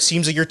to where it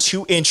seems like you're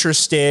too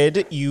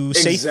interested. You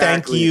say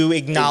thank you,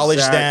 acknowledge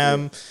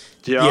them.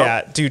 Yep.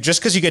 Yeah, dude,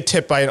 just because you get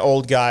tipped by an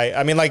old guy.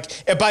 I mean,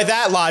 like, by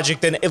that logic,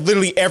 then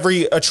literally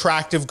every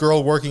attractive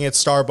girl working at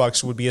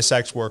Starbucks would be a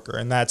sex worker.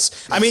 And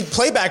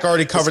Playback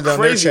already covered that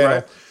on their channel.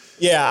 Right?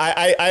 Yeah,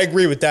 I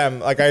agree with them.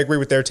 Like, I agree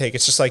with their take.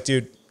 It's just like,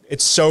 dude,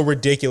 it's so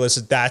ridiculous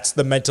that that's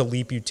the mental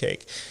leap you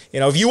take. You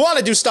know, if you want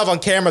to do stuff on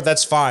camera,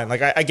 that's fine.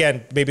 Like,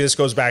 again, maybe this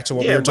goes back to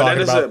what we were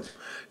talking about.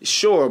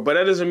 Sure, but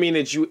that doesn't mean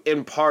that you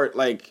impart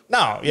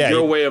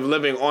your way of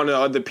living on to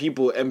other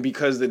people, and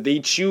because that they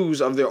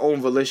choose of their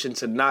own volition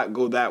to not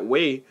go that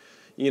way,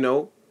 you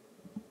know.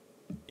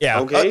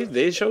 Yeah. Okay,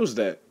 they chose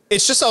that.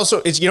 It's just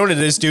also, you know what it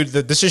is, dude?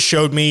 That this just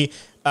showed me,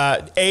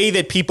 A,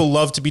 that people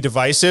love to be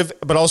divisive,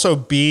 but also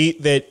B,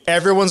 that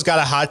everyone's got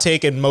a hot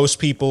take, and most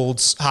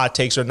people's hot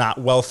takes are not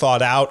well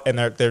thought out, and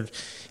they're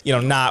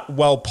not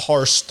well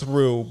parsed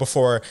through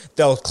before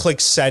they'll click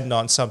send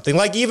on something.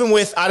 Like even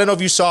with, I don't know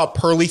if you saw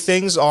Pearly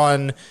Things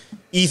on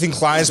Ethan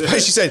Klein's, but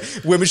she said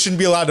women shouldn't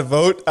be allowed to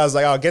vote. I was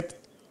like, this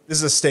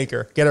is a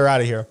stinker. Get her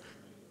out of here.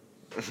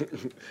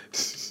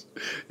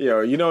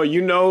 Yo, you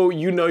know,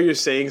 you're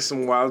saying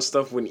some wild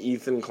stuff when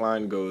Ethan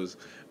Klein goes,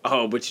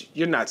 oh, but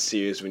you're not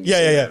serious when you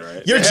say that,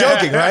 right? You're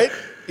joking, right?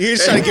 You're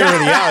just trying to get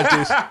rid of the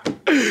out,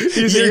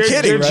 dude. You're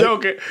kidding, you're right?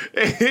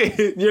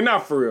 Joking. You're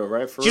not for real,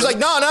 right? She's like,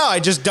 no, I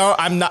just don't.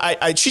 I'm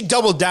not. She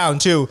doubled down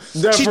too.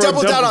 She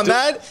doubled down on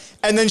that,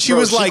 and then she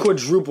was like,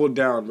 quadrupled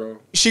down, bro.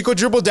 She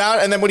quadrupled down,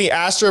 and then when he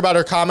asked her about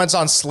her comments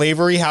on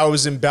slavery, how it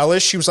was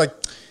embellished, she was like,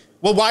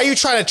 well, why are you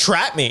trying to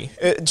trap me?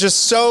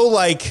 Just so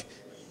like.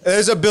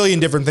 There's a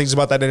billion different things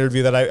about that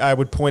interview that I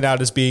would point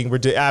out as being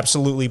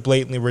absolutely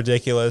blatantly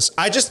ridiculous.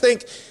 I don't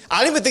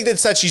even think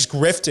that she's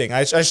grifting.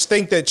 I just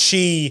think that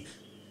she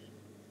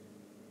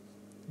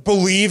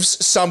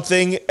believes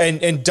something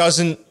and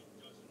doesn't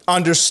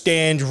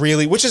understand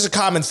really, which is a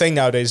common thing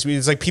nowadays.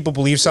 It's like people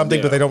believe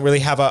something, but they don't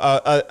really have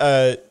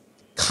a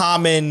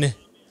common,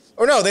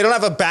 or no, they don't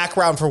have a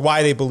background for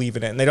why they believe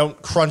in it, and they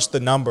don't crunch the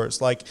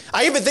numbers. Like,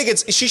 I even think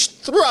she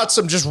threw out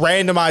some just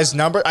randomized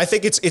number. I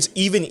think it's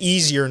even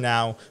easier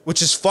now,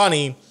 which is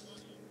funny,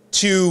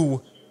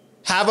 to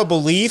have a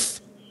belief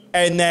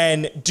and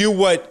then do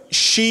what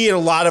she and a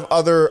lot of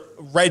other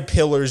red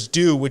pillars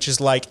do, which is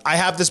like, I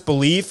have this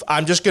belief.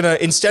 I'm just going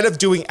to, instead of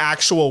doing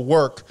actual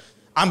work,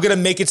 I'm going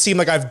to make it seem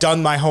like I've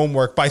done my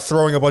homework by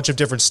throwing a bunch of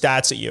different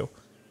stats at you.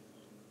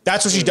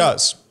 That's what she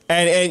does.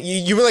 And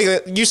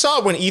you saw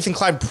it when Ethan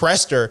Klein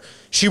pressed her.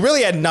 She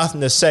really had nothing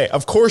to say.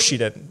 Of course she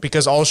didn't,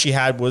 because all she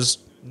had was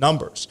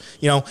numbers,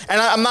 you know. And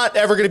I'm not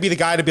ever going to be the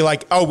guy to be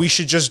like, oh, we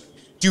should just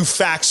do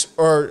facts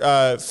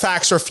or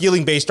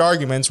feeling based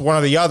arguments, one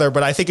or the other,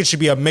 but I think it should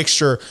be a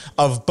mixture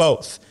of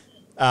both.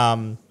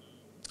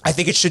 I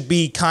think it should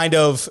be kind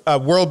of a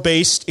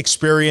world-based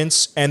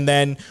experience. And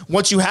then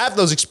once you have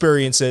those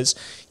experiences,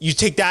 you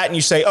take that and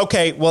you say,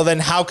 okay, well then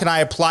how can I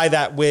apply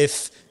that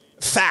with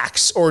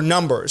facts or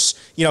numbers,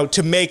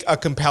 to make a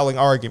compelling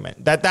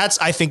argument? That's,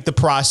 I think, the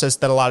process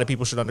that a lot of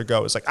people should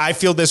undergo. Is like, I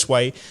feel this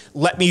way.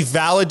 Let me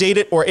validate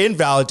it or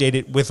invalidate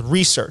it with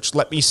research.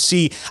 Let me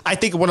see. I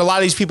think what a lot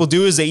of these people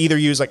do is they either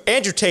use, like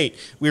Andrew Tate,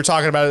 we were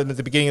talking about it at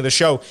the beginning of the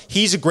show.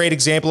 He's a great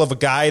example of a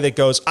guy that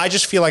goes, I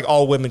just feel like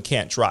all women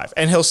can't drive.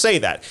 And he'll say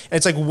that. And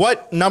it's like,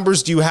 what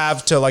numbers do you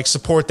have to like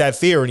support that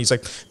theory? And he's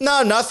like,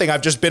 no, nothing.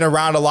 I've just been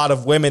around a lot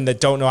of women that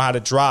don't know how to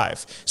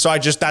drive. So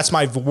that's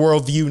my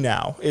worldview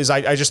now, is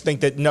I just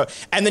think that no.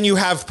 And then you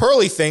have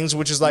Pearly Things,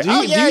 which is like, do you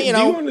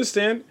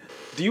understand?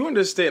 Do you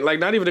understand? Like,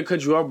 not even to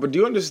cut you off, but do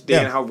you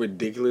understand how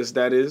ridiculous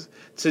that is?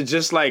 To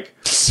just like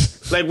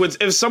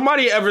if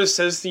somebody ever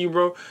says to you,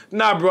 bro,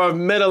 nah, bro, I've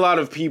met a lot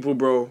of people,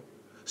 bro,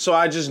 so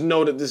I just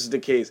know that this is the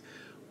case.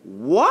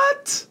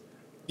 What?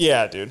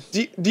 Yeah, dude.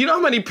 Do you know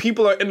how many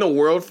people are in the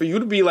world for you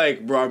to be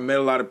like, bro, I've met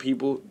a lot of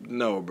people?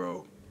 No,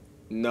 bro.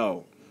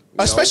 No.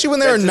 Especially when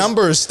there are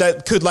numbers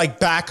that could like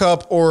back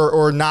up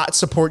or not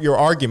support your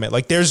argument.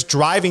 Like there's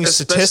driving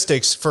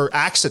statistics for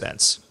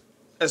accidents.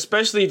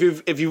 Especially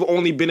if you've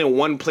only been in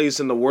one place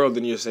in the world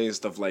and you're saying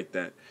stuff like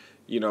that,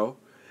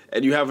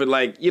 and you haven't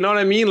like, you know what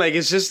I mean? Like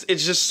it's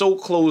just so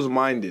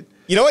closed-minded.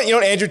 You know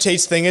what Andrew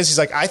Tate's thing is? He's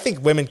like, I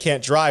think women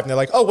can't drive. And they're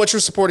like, oh, what's your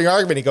supporting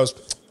argument? He goes,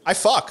 I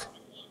fuck.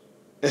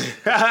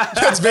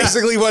 That's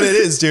basically what it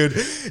is, dude.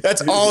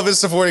 That's all of his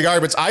supporting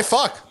arguments. I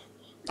fuck.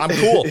 I'm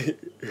cool.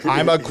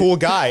 I'm a cool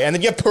guy. And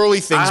then you have Pearly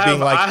Things being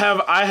like,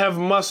 I have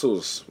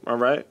muscles. All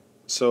right.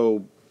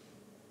 So.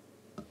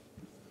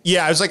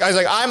 Yeah, I was like,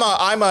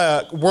 I'm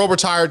a world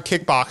retired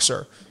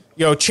kickboxer,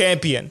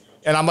 champion.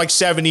 And I'm like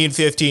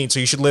 70-15. So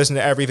you should listen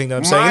to everything that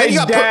I'm saying.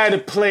 My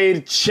dad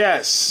played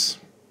chess.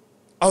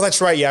 Oh,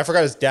 that's right. Yeah. I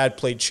forgot his dad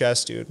played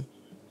chess, dude.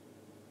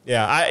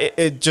 Yeah.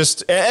 And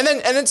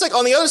it's like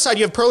on the other side,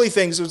 you have Pearly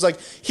Things. It was like,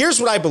 here's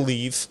what I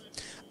believe.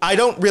 I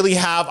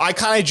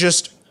kind of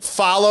just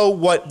follow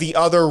what the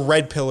other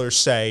red pillars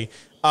say.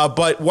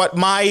 But what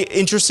my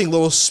interesting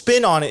little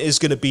spin on it is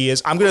going to be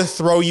is I'm going to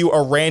throw you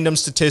a random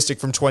statistic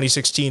from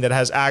 2016 that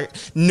has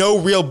no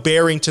real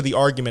bearing to the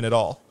argument at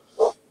all.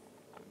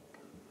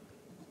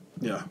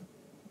 Yeah.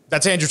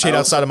 That's Andrew Tate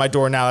outside of my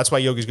door now. That's why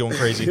Yogi's going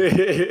crazy.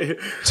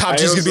 Top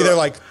G's going to be there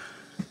like,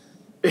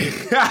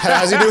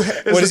 how does he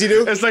do? What does he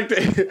do? It's like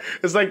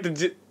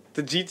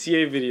the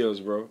GTA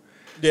videos, bro.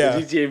 Yeah.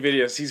 The GTA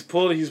videos. He's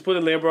put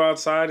a Lambo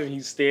outside and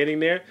he's standing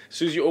there. As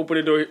soon as you open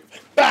the door,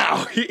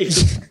 bow.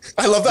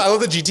 I love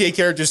the GTA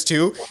characters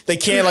too. They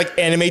can't like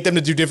animate them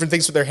to do different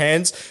things with their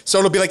hands. So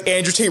it'll be like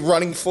Andrew Tate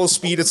running full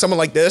speed at someone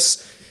like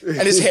this,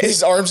 and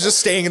his arms just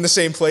staying in the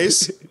same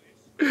place.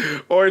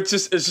 Or it's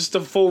just a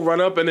full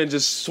run up and then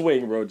just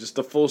swing, bro. Just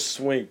a full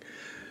swing.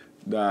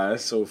 Nah,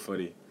 that's so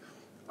funny.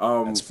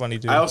 That's funny,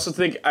 dude. I also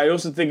think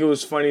it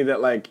was funny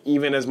that like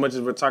even as much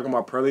as we're talking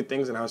about Pearly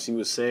Things and how she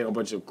was saying a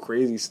bunch of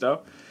crazy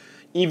stuff,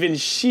 even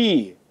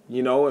she,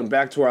 and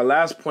back to our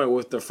last point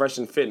with the Fresh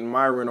and Fit and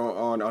Myron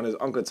on his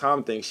Uncle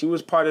Tom thing, she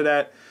was part of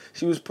that.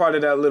 She was part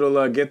of that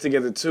little get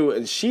together too,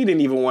 and she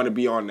didn't even want to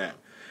be on that.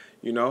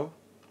 Yeah.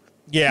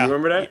 You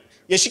remember that?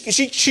 Yeah.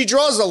 She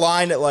draws the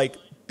line at like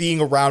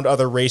being around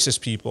other racist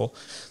people.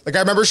 Like I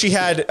remember she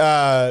had.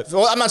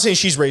 Well, I'm not saying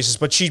she's racist,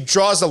 but she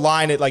draws the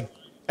line at like.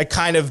 A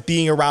kind of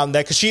being around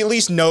that because she at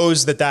least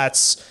knows that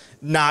that's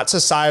not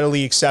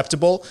societally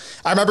acceptable.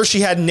 I remember she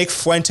had Nick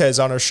Fuentes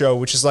on her show,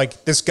 which is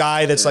like this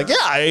guy that's like,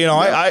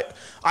 I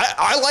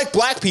like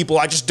black people.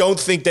 I just don't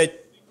think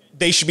that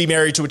they should be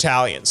married to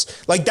Italians.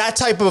 Like that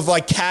type of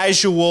like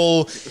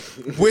casual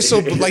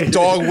whistle, like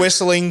dog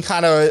whistling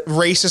kind of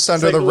racist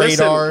under the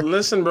radar.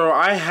 Listen, bro,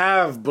 I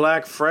have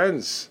black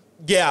friends.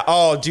 Yeah.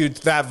 Oh, dude,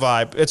 that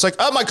vibe. It's like,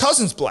 oh, my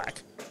cousin's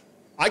black.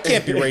 I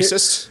can't be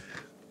racist.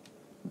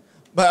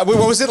 But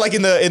what was it like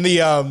in the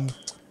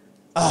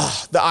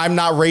I'm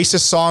Not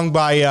Racist song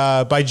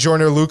by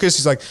Joyner Lucas?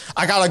 He's like,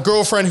 I got a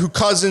girlfriend whose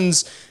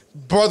cousin's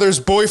brother's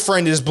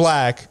boyfriend is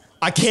black.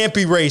 I can't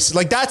be racist.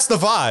 Like that's the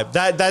vibe.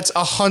 That's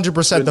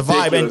 100% the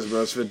vibe. And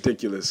bro, it's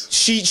ridiculous.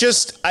 She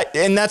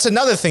and that's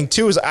another thing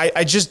too. Is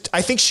I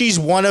think she's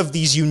one of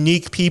these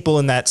unique people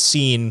in that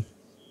scene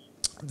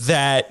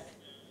that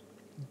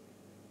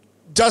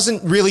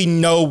doesn't really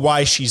know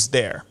why she's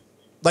there.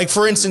 Like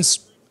for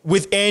instance.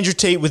 With Andrew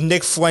Tate, with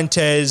Nick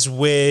Fuentes,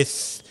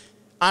 with,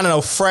 I don't know,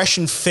 Fresh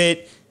and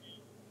Fit,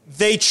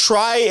 they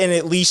try and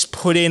at least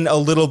put in a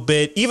little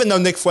bit, even though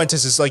Nick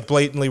Fuentes is like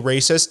blatantly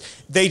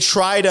racist, they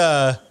try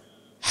to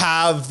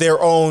have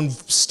their own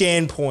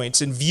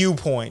standpoints and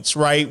viewpoints,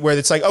 right? Where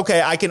it's like,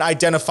 okay, I can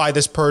identify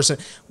this person.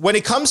 When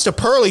it comes to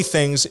Pearly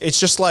Things, it's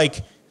just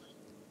like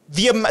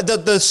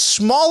the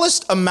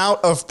smallest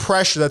amount of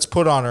pressure that's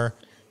put on her,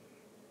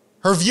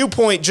 her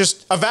viewpoint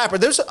just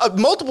evaporates. There's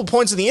multiple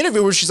points in the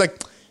interview where she's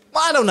like,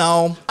 I don't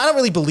know. I don't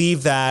really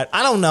believe that.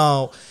 I don't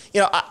know.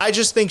 I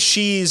just think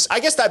I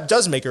guess that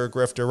does make her a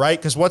grifter, right?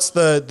 Because what's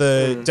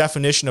the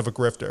definition of a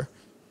grifter?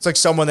 It's like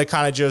someone that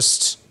kind of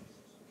just,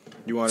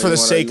 for the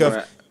sake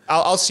of,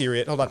 I'll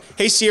Siri it. Hold on.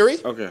 Hey, Siri.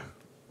 Okay.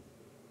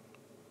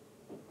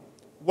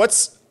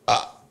 What's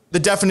the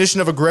definition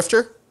of a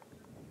grifter?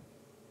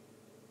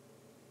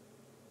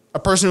 A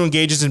person who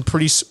engages in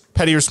pretty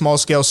petty or small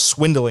scale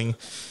swindling.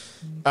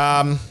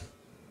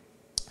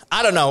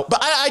 I don't know, but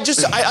I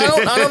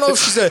don't know if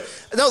she's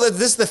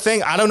this is the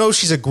thing. I don't know if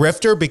she's a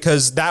grifter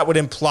because that would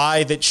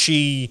imply that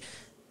she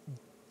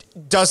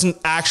doesn't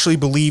actually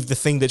believe the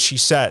thing that she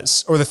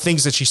says or the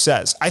things that she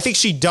says. I think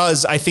she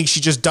does. I think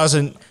she just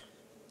doesn't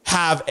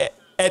have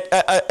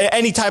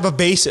any type of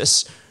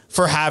basis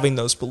for having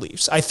those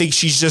beliefs. I think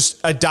she's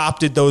just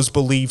adopted those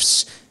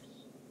beliefs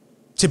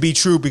to be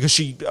true because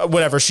she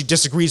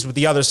disagrees with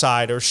the other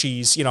side or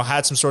she's,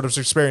 had some sort of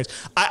experience.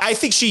 I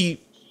think she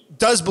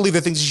does believe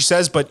the things that she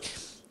says, but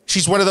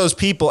she's one of those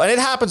people, and it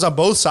happens on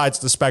both sides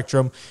of the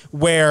spectrum,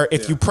 where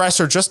if you press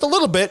her just a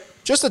little bit,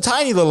 just a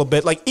tiny little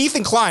bit, like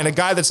Ethan Klein, a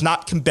guy that's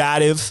not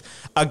combative,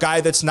 a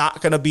guy that's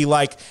not going to be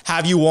like,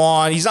 have you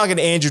on, he's not going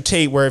to Andrew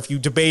Tate, where if you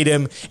debate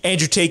him,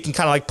 Andrew Tate can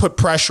kind of like put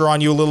pressure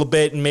on you a little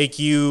bit and make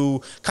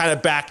you kind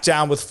of back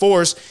down with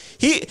force.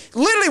 He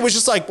literally was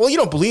just like, well, you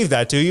don't believe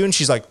that, do you? And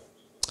she's like,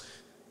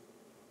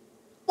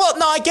 well,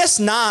 no, I guess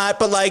not.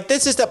 But like,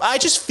 this is I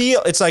just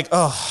feel it's like,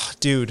 oh,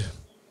 dude.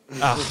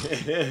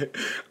 Oh.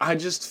 I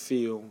just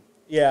feel.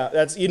 Yeah,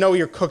 that's,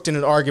 you're cooked in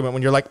an argument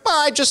when you're like, well,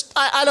 I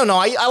don't know.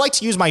 I like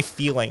to use my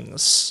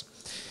feelings,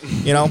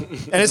 and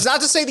it's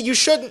not to say that you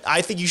shouldn't.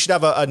 I think you should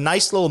have a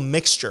nice little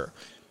mixture.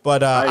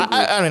 But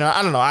I mean,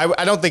 I don't know.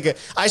 I don't think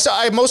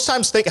I most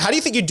times think, how do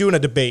you think you'd do in a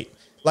debate?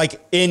 Like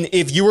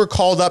if you were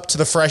called up to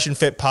the Fresh and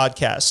Fit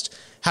podcast,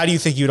 how do you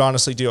think you'd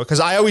honestly do it? Because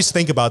I always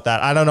think about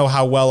that. I don't know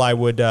how well I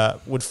would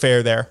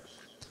fare there.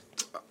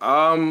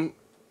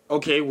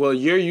 Okay, well,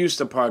 you're used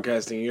to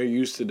podcasting. You're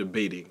used to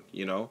debating,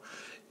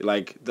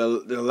 Like the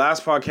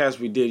last podcast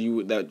we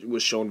did, that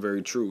was shown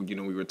very true.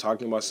 We were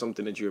talking about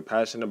something that you were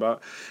passionate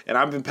about. And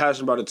I've been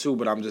passionate about it too,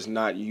 but I'm just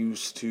not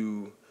used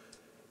to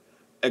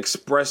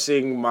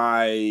expressing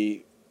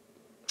my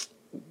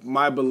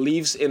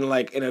beliefs in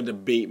a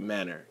debate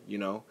manner,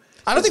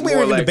 I don't think we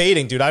were even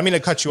debating, dude. I didn't mean to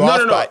cut you off.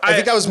 No. But I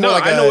think that was more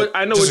like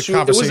I know what you.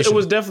 It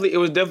was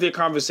definitely a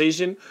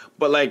conversation,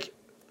 but like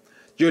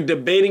your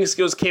debating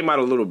skills came out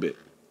a little bit.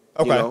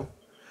 Okay.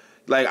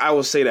 Like I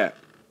will say that,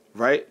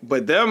 right?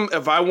 But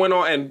if I went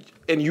on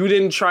and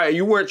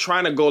you weren't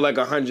trying to go like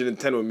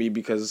 110 with me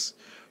because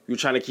you're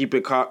trying to keep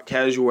it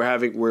casual.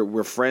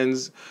 We're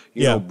friends,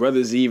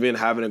 brothers, even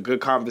having a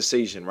good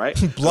conversation,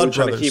 right? Blood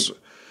brothers,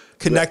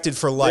 connected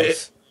for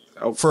life,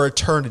 for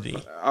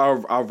eternity. All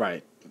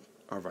right.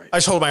 I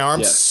just hold my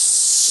arms.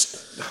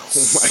 Yes.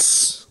 Oh my.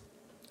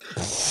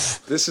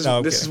 This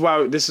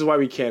is why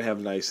we can't have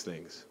nice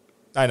things.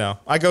 I know.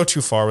 I go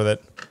too far with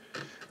it.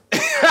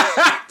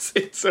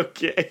 It's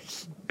okay.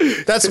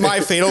 That's my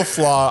fatal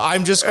flaw.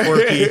 I'm just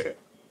quirky.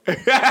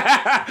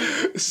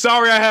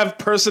 Sorry, I have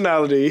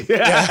personality.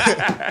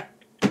 Yeah.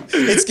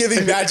 It's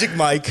giving Magic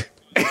Mike.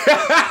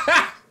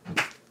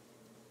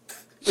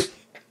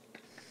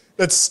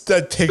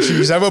 That picture.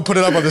 I'm gonna put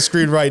it up on the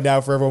screen right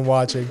now for everyone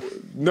watching.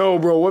 No,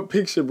 bro. What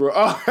picture, bro?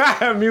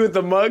 Oh, me with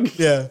the mug.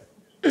 Yeah,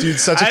 dude,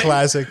 such a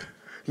classic.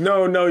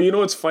 No. You know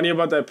what's funny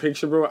about that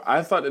picture, bro?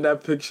 I thought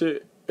that picture.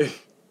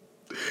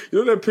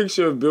 You know that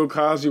picture of Bill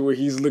Cosby where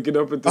he's looking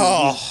up at the.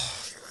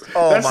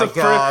 That's my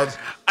God!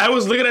 I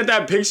was looking at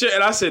that picture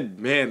and I said,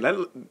 "Man,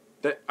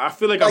 that I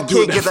feel like I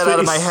can't get that out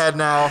of my head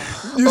now."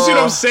 You see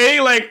what I'm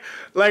saying?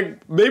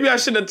 Like maybe I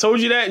shouldn't have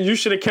told you that. You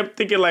should have kept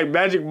thinking like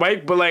Magic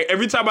Mike. But like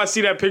every time I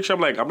see that picture, I'm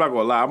like, I'm not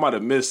gonna lie, I might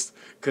have missed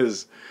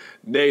because,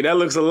 dang, that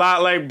looks a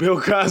lot like Bill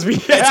Cosby.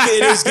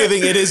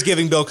 It is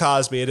giving Bill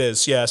Cosby. It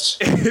is, yes.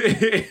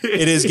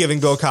 It is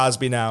giving Bill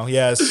Cosby now.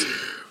 Yes.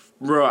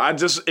 Bro,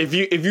 if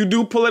you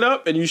do pull it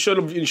up and you show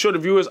the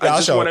viewers, I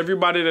just want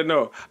everybody to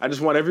know.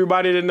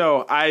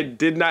 I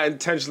did not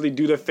intentionally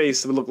do the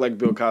face to look like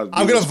Bill Cosby.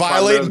 I'm gonna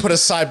violate and put a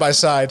side by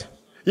side.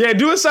 Yeah,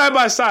 do it side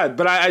by side,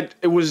 but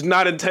it was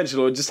not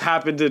intentional. It just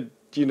happened to,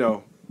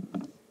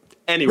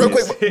 Anyways.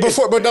 Real quick,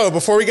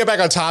 before we get back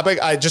on topic,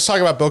 I just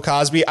talking about Bill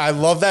Cosby. I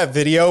love that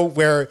video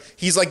where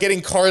he's like getting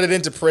carted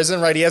into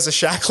prison, right? He has the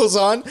shackles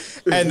on,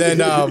 and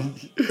then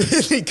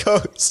he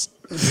goes.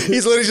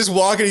 He's literally just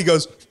walking. He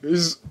goes.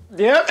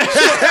 Yep.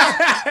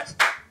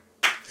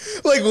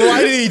 Like,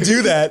 why did he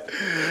do that?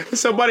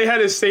 Somebody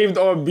had it saved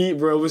on beat,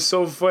 bro. It was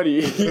so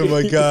funny. Oh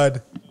my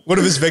God. One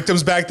of his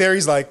victims back there,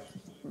 he's like,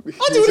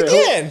 I'll do it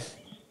again.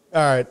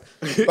 All right.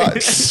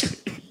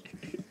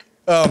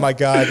 Oh my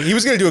God. He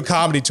was going to do a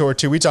comedy tour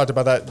too. We talked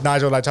about that.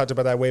 Nigel and I talked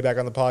about that way back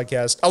on the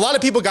podcast. A lot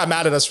of people got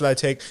mad at us for that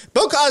take.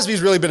 Bill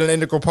Cosby's really been an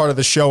integral part of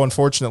the show,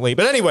 unfortunately.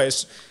 But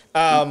anyways,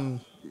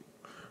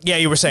 yeah,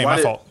 you were saying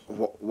my fault.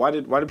 Why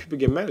did people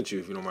get mad at you,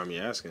 if you don't mind me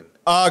asking?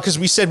 Because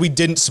we said we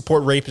didn't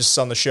support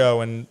rapists on the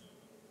show, and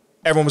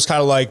everyone was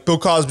kind of like, Bill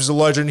Cosby's a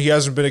legend. He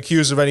hasn't been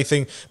accused of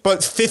anything.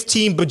 But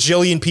 15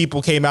 bajillion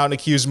people came out and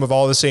accused him of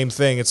all the same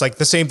thing. It's like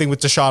the same thing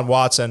with Deshaun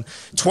Watson.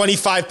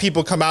 25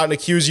 people come out and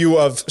accuse you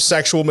of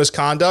sexual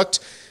misconduct.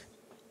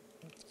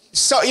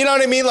 So, you know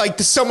what I mean? Like,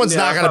 someone's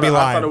not going to be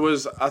lying.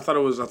 I thought it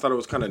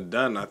was kind of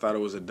done. I thought it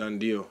was a done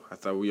deal. I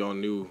thought we all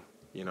knew,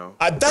 you know.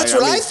 That's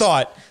what I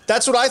thought.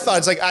 That's what I thought.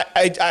 It's like,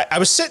 I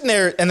was sitting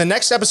there, and the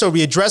next episode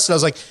we addressed it. I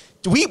was like,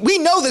 we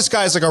know this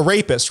guy's like a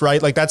rapist, right?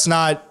 Like, that's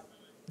not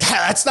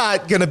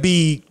going to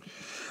be,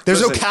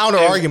 there's no counter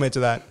argument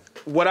to that.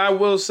 What I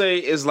will say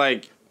is,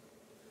 like,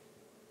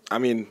 I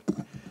mean,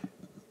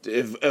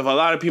 if a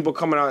lot of people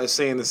coming out and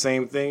saying the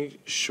same thing,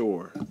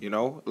 sure, you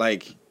know,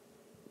 like,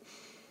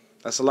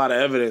 that's a lot of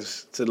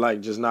evidence to,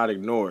 like, just not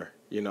ignore,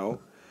 you know?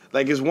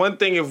 Like, it's one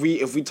thing if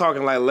we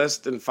talking, like, less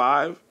than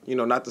 5, you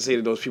know, not to say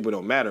that those people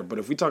don't matter, but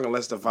if we talking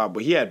less than 5,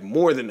 but he had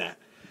more than that,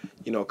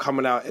 you know,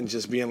 coming out and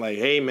just being like,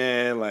 hey,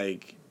 man,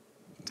 like,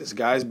 this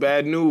guy's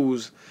bad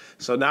news.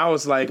 So now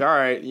it's like, all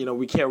right, you know,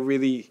 we can't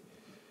really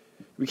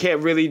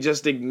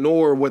just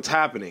ignore what's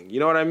happening. You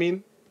know what I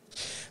mean?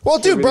 Well,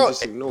 dude, bro,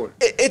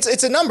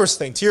 it's a numbers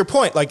thing. To your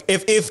point, like,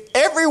 if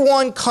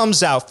everyone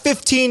comes out,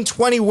 15,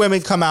 20 women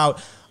come out,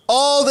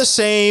 all the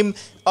same,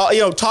 you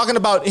know, talking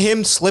about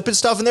him slipping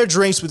stuff in their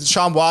drinks with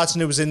Deshaun Watson.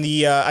 It was in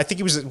the, I think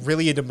he was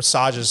really into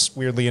massages,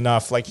 weirdly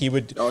enough. Like, he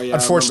would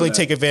unfortunately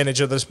take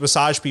advantage of those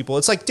massage people.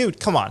 It's like,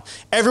 dude, come on.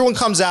 Everyone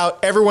comes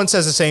out. Everyone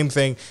says the same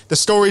thing. The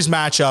stories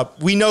match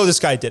up. We know this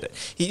guy did it.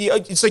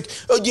 It's like,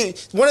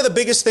 one of the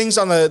biggest things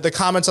on the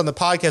comments on the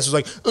podcast was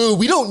like, oh,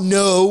 we don't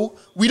know.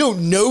 We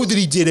don't know that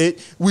he did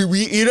it.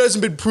 It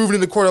hasn't been proven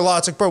in the court of law.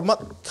 It's like, bro,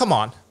 come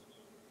on.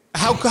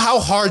 How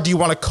hard do you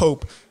want to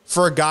cope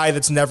for a guy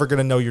that's never going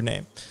to know your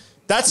name?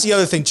 That's the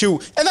other thing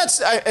too,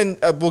 and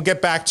we'll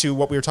get back to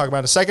what we were talking about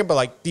in a second. But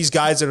like, these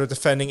guys that are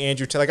defending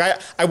Andrew Tate, like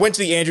I went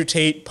to the Andrew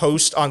Tate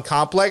post on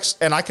Complex,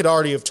 and I could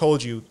already have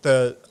told you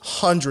the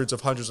hundreds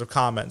of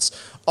comments,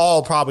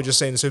 all probably just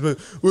saying the same.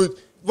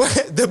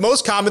 The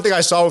most common thing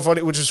I saw,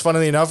 which was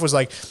funnily enough, was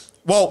like,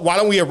 well, why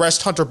don't we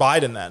arrest Hunter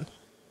Biden then?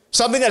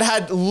 Something that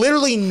had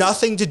literally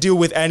nothing to do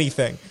with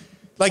anything.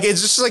 Like,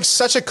 it's just like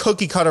such a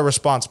cookie cutter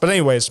response. But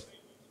anyways.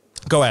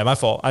 Go ahead, my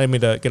fault. I didn't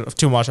mean to get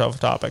too much off the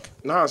topic.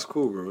 No, it's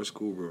cool, bro. It's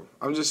cool, bro.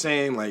 I'm just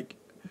saying, like,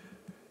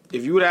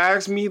 if you would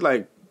ask me,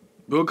 like,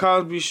 Bill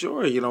Cosby,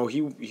 sure, you know,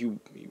 he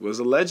was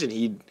a legend.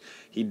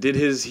 He did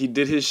his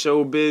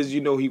showbiz.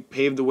 You know, he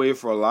paved the way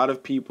for a lot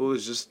of people.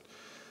 It's just,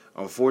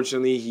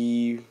 unfortunately,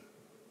 he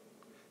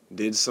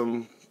did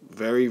some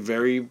very,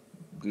 very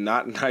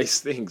not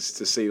nice things,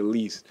 to say the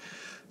least,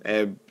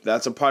 and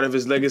that's a part of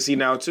his legacy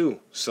now too.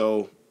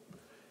 So.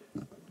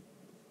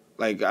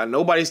 Like,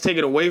 nobody's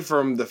taking away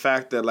from the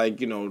fact that, like,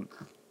 you know,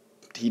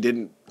 he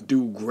didn't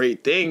do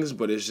great things,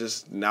 but it's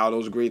just now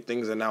those great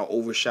things are now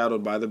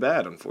overshadowed by the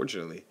bad,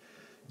 unfortunately.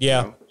 Yeah.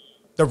 You know?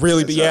 They're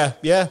really bad.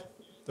 Yeah.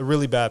 They're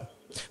really bad.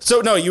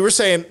 So, no, you were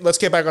saying, let's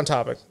get back on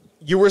topic.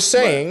 You were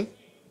saying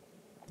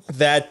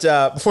that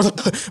before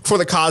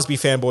the Cosby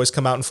fanboys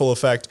come out in full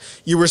effect,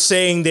 you were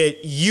saying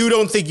that you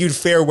don't think you'd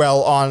fare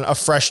well on a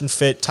fresh and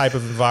fit type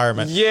of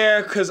environment.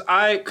 Yeah, because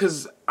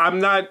I'm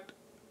not...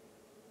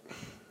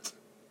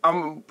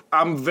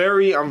 I'm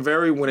very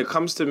when it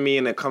comes to me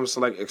and it comes to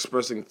like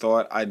expressing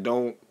thought, I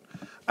don't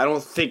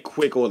think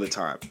quick all the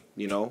time,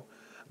 you know?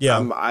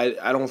 Yeah.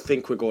 I don't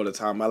think quick all the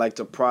time. I like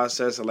to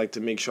process. I like to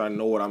make sure I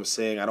know what I'm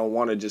saying. I don't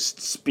want to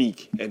just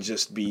speak and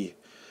just be,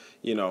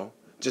 you know,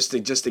 just to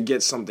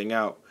get something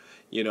out,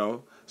 you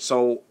know?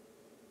 So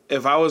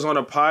if I was on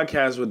a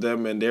podcast with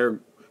them and they're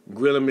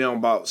grilling me on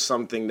about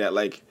something that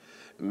like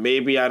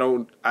maybe I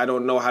don't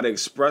know how to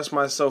express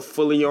myself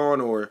fully on,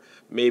 or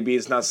maybe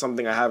it's not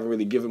something I haven't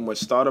really given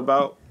much thought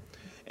about,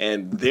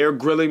 and they're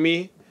grilling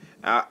me,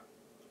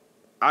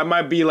 I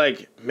might be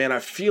like, man, I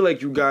feel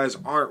like you guys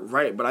aren't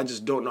right, but I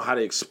just don't know how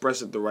to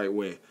express it the right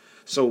way.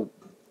 So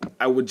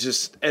I would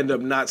just end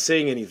up not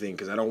saying anything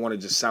because I don't want to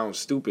just sound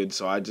stupid.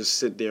 So I just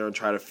sit there and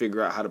try to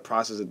figure out how to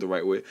process it the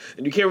right way.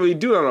 And you can't really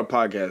do that on a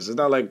podcast. It's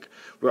not like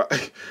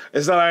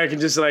I can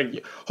just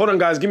like, hold on,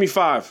 guys, give me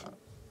 5.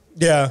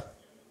 Yeah.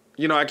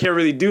 You know, I can't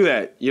really do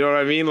that. You know what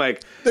I mean?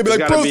 Like, they'd be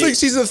like, bro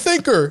thinks he's a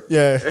thinker.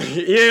 Yeah.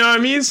 You know what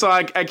I mean? So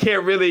I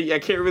can't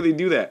really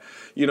do that,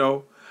 you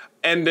know?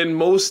 And then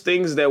most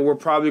things that we're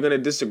probably going to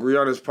disagree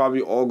on is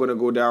probably all going to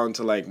go down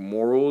to like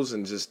morals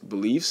and just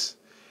beliefs.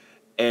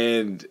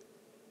 And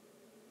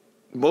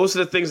most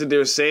of the things that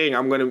they're saying,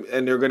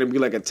 they're going to be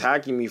like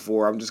attacking me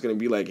for, I'm just going to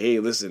be like, hey,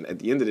 listen, at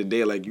the end of the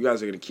day, like you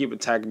guys are going to keep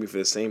attacking me for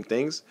the same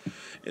things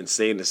and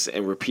saying this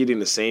and repeating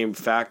the same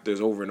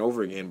factors over and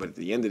over again. But at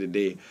the end of the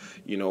day,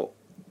 you know,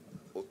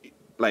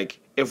 like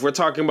if we're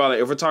talking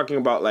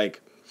about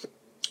like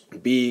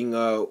being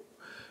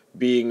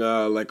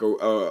like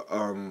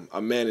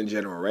a man in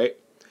general, right?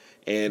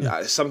 And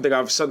something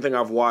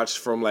I've watched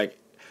from like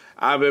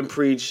I've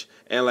Preach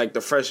and like the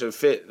Fresh and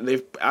Fit,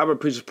 I've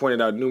Preach has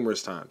pointed out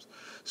numerous times.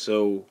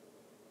 So,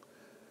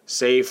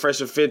 say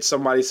Fresh and Fit,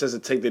 somebody says a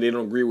take that they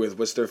don't agree with.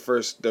 What's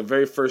the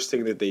very first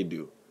thing that they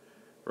do,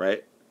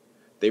 right?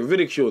 They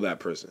ridicule that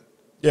person.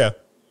 Yeah.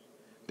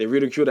 They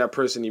ridicule that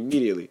person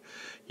immediately,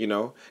 you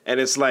know?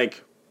 And it's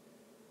like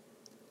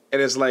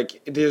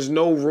there's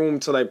no room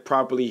to like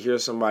properly hear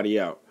somebody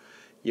out,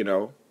 you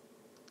know?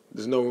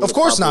 There's no room. Of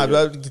course not,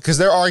 because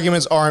their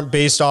arguments aren't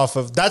based off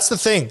of. That's the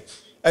thing.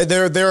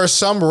 There are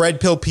some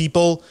red pill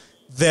people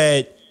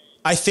that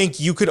I think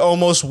you could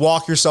almost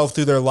walk yourself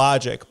through their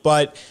logic,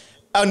 but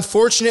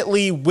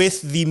unfortunately,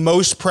 with the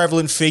most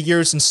prevalent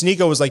figures, and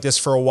Sneeko was like this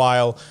for a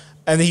while,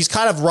 and he's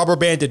kind of rubber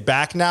banded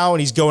back now, and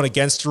he's going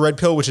against the red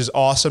pill, which is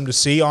awesome to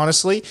see,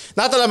 honestly.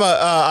 Not that I'm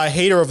a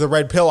hater of the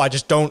red pill, I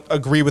just don't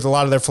agree with a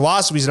lot of their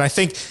philosophies, and I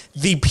think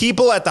the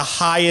people at the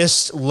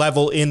highest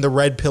level in the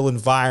red pill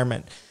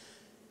environment,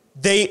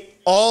 they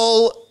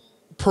all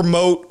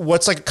promote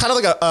what's like kind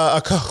of like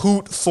a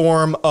Kahoot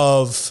form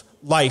of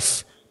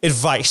life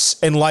advice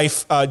and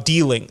life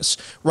dealings,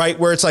 right?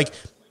 Where it's like,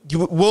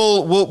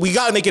 we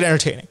got to make it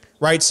entertaining,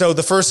 right? So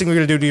the first thing we're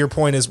going to do, to your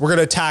point, is we're going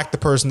to attack the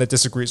person that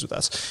disagrees with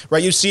us,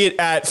 right? You see it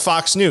at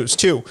Fox News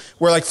too,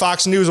 where like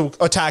Fox News will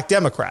attack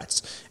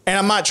Democrats. And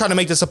I'm not trying to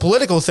make this a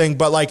political thing,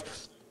 but like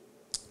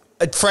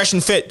Fresh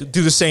and Fit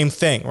do the same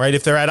thing, right?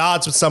 If they're at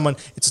odds with someone,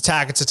 it's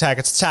attack, it's attack,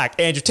 it's attack.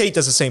 Andrew Tate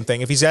does the same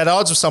thing. If he's at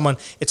odds with someone,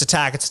 it's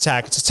attack, it's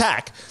attack, it's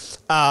attack.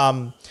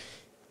 And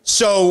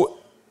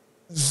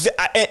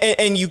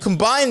you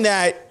combine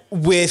that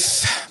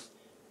with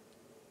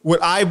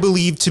what I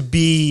believe to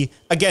be,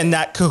 again,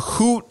 that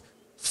Kahoot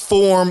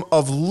form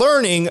of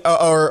learning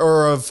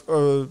or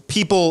of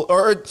people,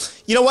 or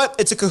you know what?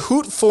 It's a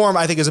Kahoot form,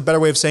 I think is a better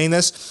way of saying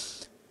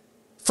this,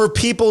 for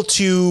people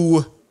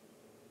to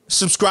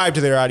subscribe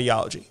to their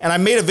ideology. And I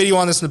made a video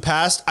on this in the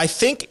past. I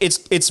think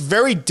it's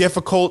very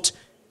difficult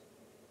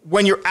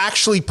when you're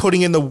actually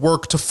putting in the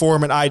work to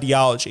form an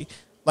ideology.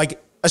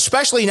 Like,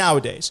 especially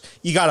nowadays,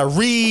 you got to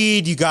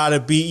read, you got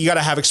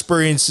to have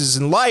experiences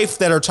in life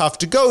that are tough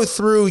to go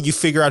through. You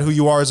figure out who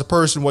you are as a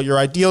person, what your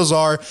ideals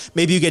are.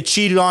 Maybe you get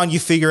cheated on. You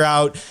figure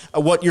out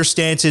what your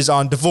stance is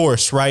on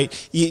divorce,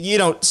 right? You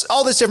know,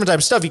 all this different type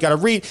of stuff. You got to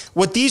read.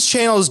 What these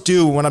channels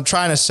do, what I'm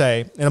trying to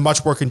say in a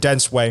much more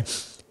condensed way,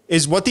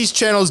 is what these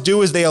channels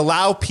do is they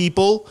allow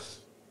people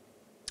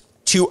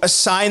to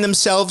assign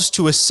themselves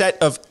to a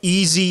set of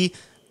easy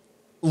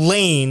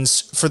lanes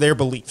for their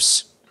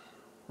beliefs.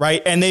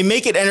 Right. And they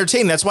make it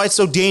entertaining. That's why it's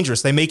so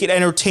dangerous. They make it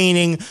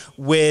entertaining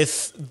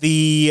with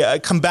the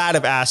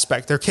combative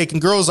aspect. They're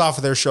kicking girls off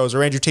of their shows,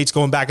 or Andrew Tate's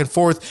going back and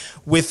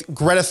forth with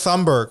Greta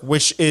Thunberg,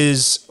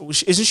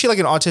 isn't she like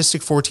an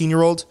autistic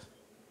 14-year-old?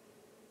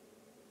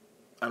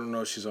 I don't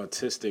know if she's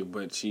autistic,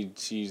 but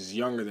she's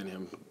younger than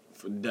him,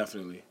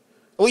 definitely.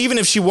 Well, even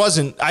if she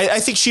wasn't, I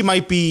think she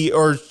might be,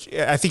 or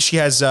I think she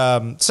has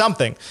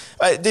something.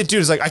 The dude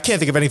is like, I can't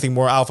think of anything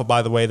more alpha,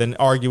 by the way, than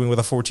arguing with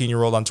a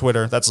 14-year-old on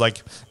Twitter. That's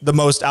like the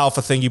most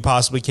alpha thing you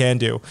possibly can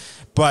do.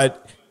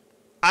 But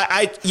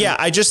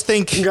I just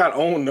think he got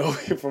owned though,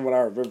 from what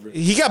I remember.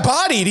 He got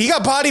bodied. He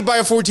got bodied by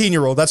a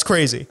 14-year-old. That's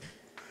crazy.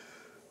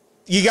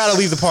 You got to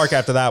leave the park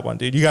after that one,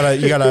 dude. You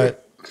gotta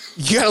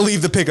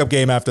leave the pickup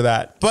game after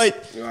that.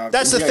 But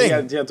that's the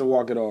thing. You have to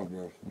walk it off,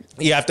 bro.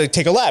 You have to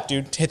take a lap,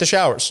 dude. Hit the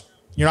showers.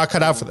 You're not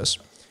cut out for this.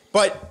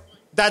 But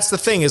that's the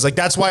thing, is like,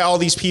 that's why all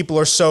these people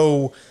are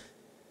so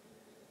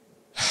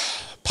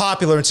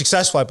popular and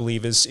successful, I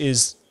believe,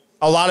 is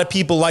a lot of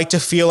people like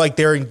to feel like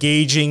they're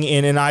engaging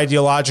in an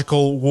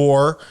ideological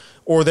war,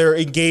 or they're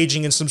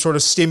engaging in some sort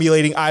of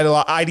stimulating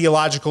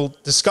ideological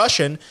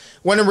discussion,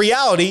 when in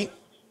reality,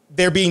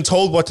 they're being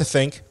told what to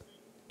think.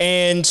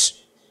 And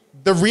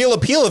the real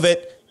appeal of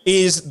it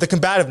is the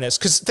combativeness.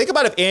 Because think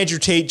about if Andrew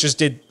Tate just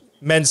did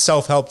men's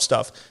self-help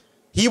stuff.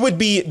 He would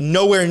be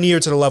nowhere near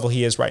to the level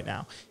he is right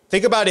now.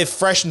 Think about if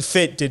Fresh and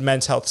Fit did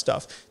men's health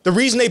stuff. The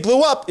reason they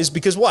blew up is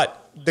because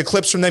what? The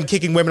clips from them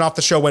kicking women off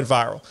the show went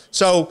viral.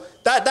 So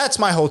that's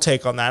my whole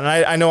take on that.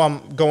 And I know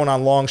I'm going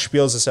on long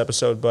spiels this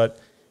episode,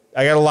 but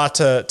I got a lot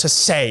to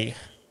say.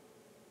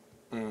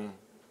 No.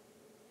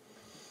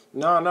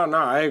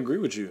 I agree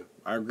with you.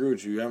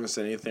 You haven't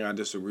said anything I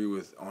disagree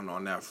with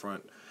on that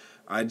front.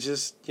 I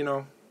just,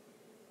 it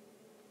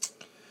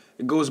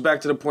goes back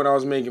to the point I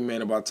was making,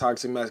 man, about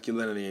toxic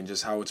masculinity and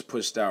just how it's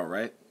pushed out,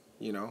 right?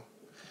 And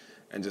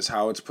just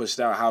how it's pushed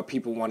out, how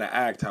people want to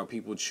act, how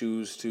people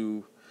choose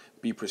to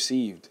be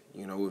perceived.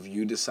 If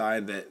you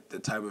decide that the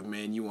type of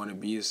man you want to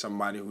be is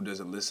somebody who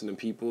doesn't listen to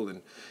people,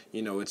 then,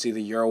 it's either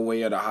your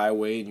way or the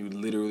highway, and you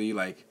literally,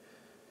 like,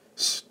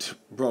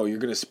 bro, you're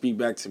going to speak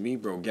back to me,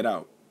 bro, get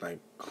out. Like,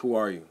 who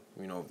are you?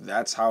 If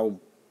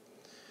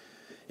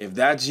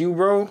that's you,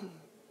 bro,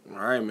 all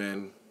right,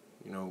 man.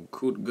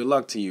 Cool, good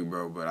luck to you,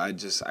 bro. But I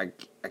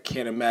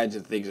can't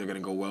imagine things are going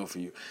to go well for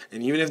you.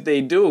 And even if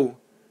they do,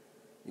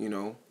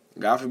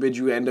 God forbid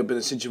you end up in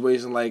a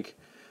situation like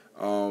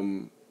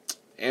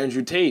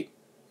Andrew Tate,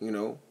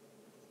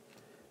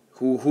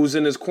 who's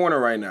in his corner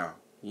right now,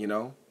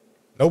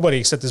 Nobody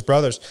except his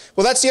brothers.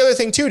 Well, that's the other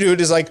thing too, dude,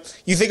 is like,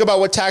 you think about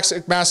what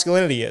toxic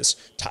masculinity is.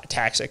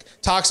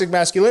 Toxic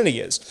masculinity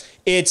is.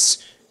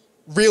 It's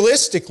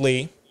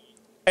realistically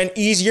an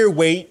easier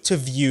way to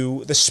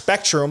view the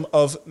spectrum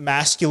of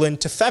masculine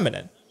to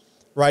feminine,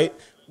 right?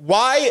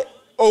 Why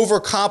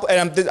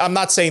and I'm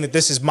not saying that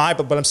this is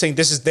but I'm saying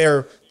this is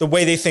the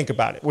way they think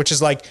about it, which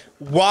is like,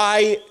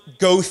 why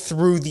go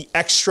through the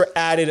extra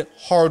added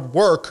hard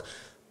work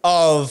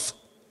of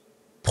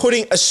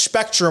putting a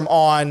spectrum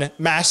on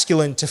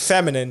masculine to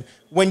feminine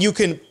when you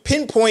can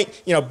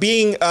pinpoint,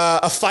 being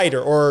a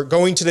fighter or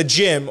going to the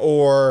gym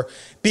or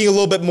being a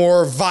little bit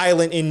more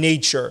violent in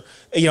nature.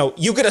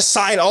 You could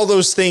assign all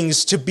those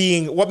things to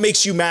being what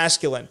makes you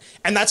masculine.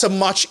 And that's a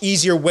much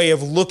easier way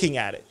of looking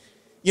at it.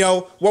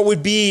 What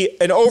would be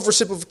an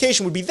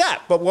oversimplification would be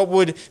that. But what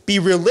would be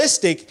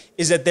realistic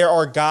is that there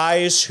are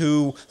guys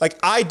who, like,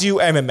 I do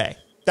MMA.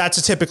 That's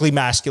a typically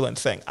masculine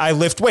thing. I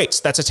lift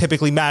weights. That's a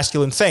typically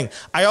masculine thing.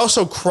 I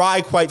also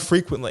cry quite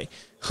frequently,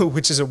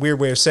 which is a weird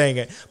way of saying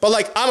it. But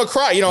like, I'm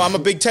I'm a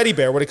big teddy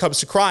bear when it comes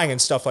to crying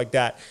and stuff like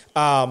that.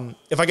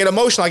 If I get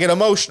emotional, I get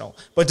emotional.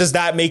 But does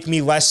that make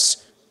me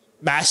less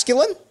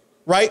masculine?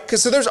 Right?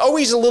 Because there's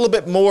always a little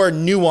bit more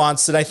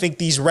nuance that I think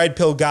these red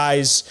pill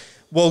guys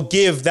will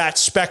give that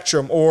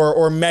spectrum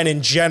or men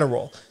in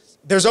general.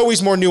 There's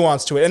always more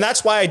nuance to it. And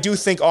that's why I do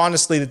think,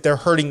 honestly, that they're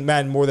hurting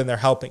men more than they're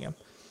helping him.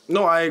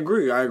 No, I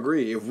agree.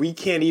 If we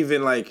can't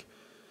even the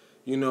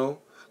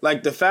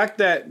fact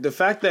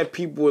that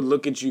people would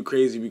look at you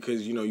crazy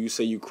because, you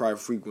say you cry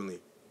frequently.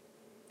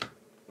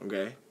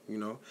 Okay.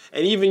 And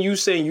even you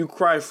saying you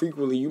cry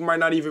frequently, you might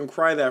not even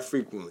cry that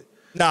frequently.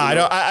 Nah, I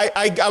don't.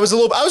 I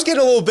was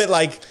getting a little bit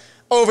like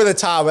over the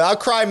top. I'll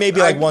cry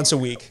maybe like once a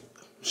week.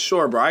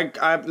 Sure, bro.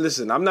 I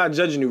listen, I'm not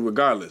judging you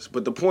regardless.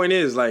 But the point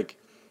is,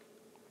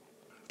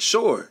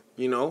 sure,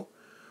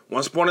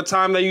 once upon a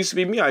time, that used to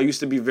be me. I used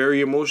to be very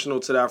emotional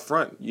to that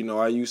front.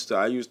 I used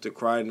to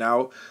cry.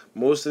 Now,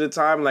 most of the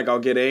time, I'll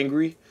get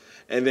angry,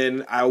 and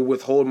then I'll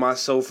withhold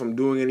myself from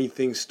doing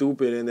anything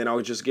stupid, and then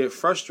I'll just get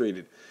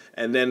frustrated.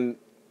 And then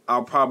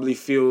I'll probably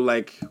feel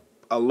like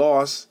a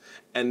loss,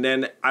 and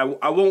then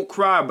I won't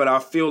cry, but I'll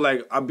feel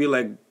like I'll be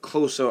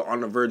closer on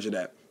the verge of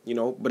that,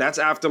 But that's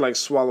after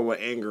swallowing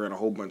anger and a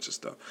whole bunch of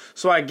stuff.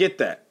 So I get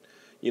that,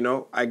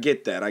 I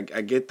get that. I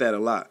get that a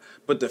lot.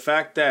 But the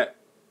fact that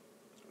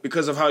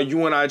because of how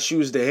you and I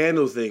choose to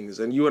handle things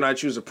and you and I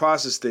choose to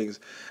process things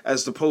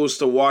as opposed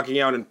to walking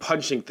out and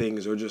punching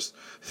things or just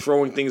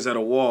throwing things at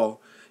a wall,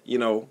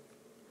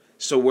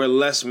 so we're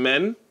less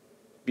men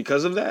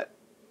because of that.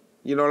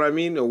 You know what I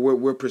mean? Or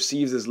we're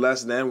perceived as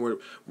less than.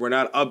 We're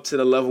not up to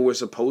the level we're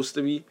supposed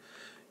to be.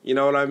 You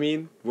know what I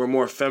mean? We're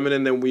more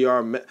feminine than we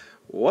are men.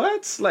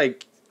 What?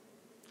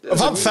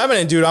 If I'm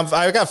feminine, dude,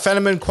 I got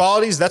feminine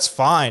qualities. That's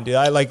fine, dude.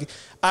 I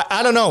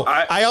don't know.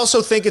 I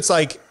also think it's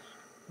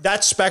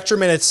that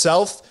spectrum in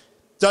itself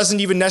doesn't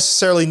even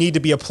necessarily need to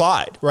be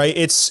applied, right?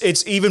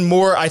 It's even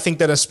more, I think,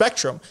 than a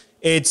spectrum.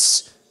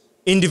 It's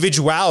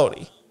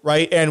individuality,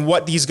 right? And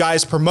what these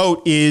guys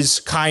promote is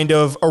kind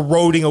of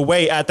eroding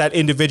away at that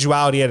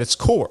individuality at its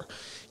core.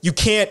 You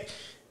can't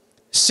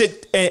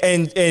sit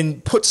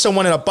and put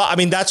someone in a box. I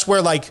mean, that's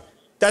where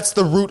that's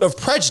the root of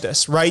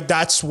prejudice, right? I'm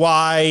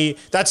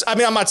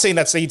not saying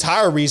that's the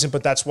entire reason,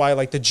 but that's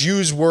why the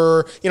Jews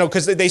were,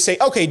 because they say,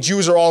 okay,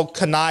 Jews are all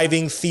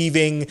conniving,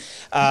 thieving,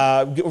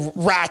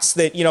 rats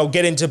that,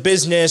 get into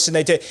business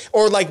and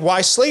or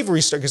why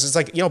slavery started. Because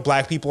it's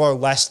black people are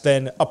less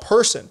than a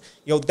person.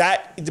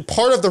 That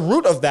part of the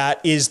root of that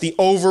is the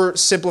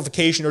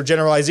oversimplification or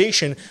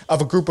generalization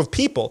of a group of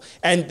people.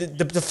 And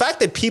the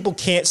fact that people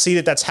can't see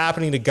that that's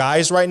happening to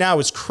guys right now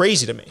is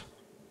crazy to me.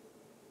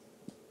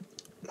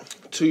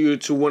 To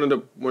one of the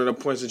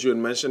points that you had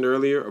mentioned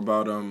earlier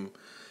about the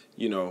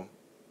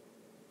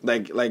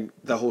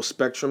whole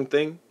spectrum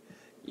thing,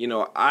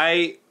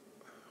 what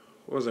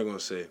was I gonna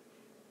say?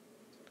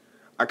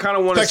 I kind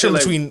of want to say spectrum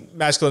between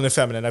masculine and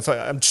feminine.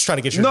 I'm just trying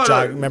to get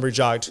your memory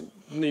jogged.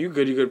 No, you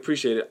good.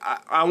 Appreciate it.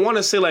 I want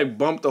to say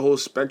bump the whole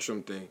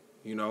spectrum thing,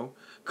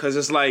 because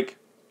it's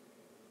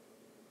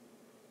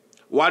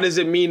why does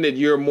it mean that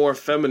you're more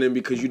feminine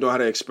because you know how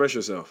to express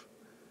yourself?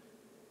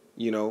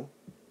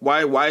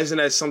 Why isn't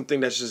that something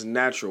that's just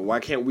natural? Why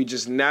can't we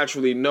just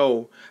naturally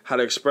know how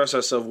to express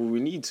ourselves when we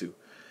need to?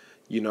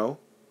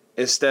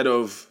 Instead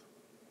of,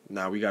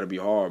 we got to be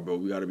hard, bro.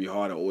 We got to be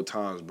hard at all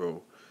times,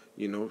 bro.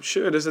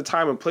 Sure, there's a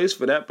time and place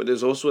for that, but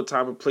there's also a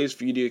time and place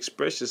for you to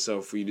express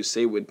yourself, for you to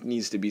say what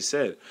needs to be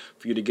said,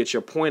 for you to get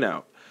your point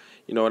out.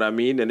 You know what I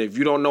mean? And if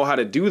you don't know how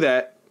to do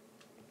that,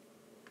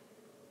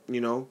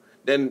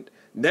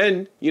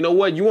 then you know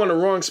what? You on the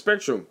wrong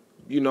spectrum.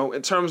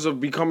 In terms of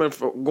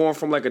going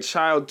from a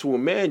child to a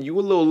man, you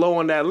a little low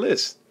on that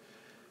list.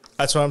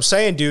 That's what I'm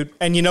saying, dude.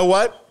 And you know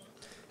what?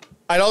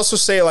 I'd also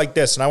say it like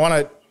this, and I want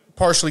to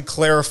partially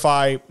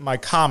clarify my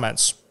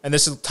comments, and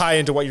this will tie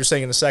into what you're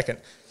saying in a second.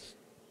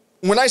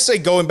 When I say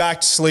going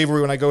back to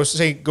slavery, when I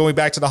say going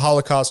back to the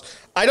Holocaust,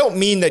 I don't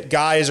mean that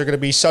guys are going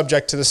to be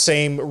subject to the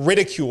same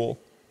ridicule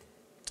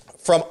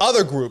from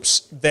other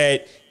groups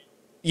that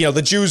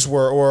the Jews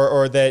were,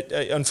 or that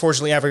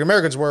unfortunately African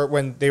Americans were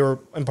when they were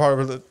a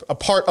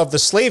part of the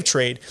slave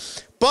trade.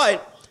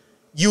 But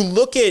you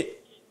look at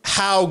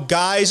how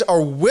guys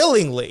are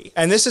willingly,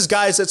 and this is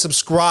guys that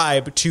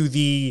subscribe to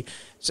the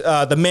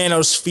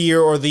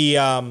manosphere or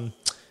the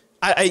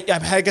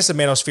I guess the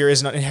manosphere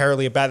isn't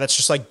inherently bad. That's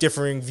just like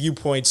differing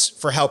viewpoints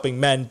for helping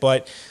men.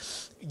 But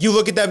you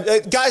look at them,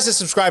 guys that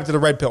subscribe to the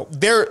red pill,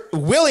 they're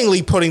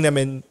willingly putting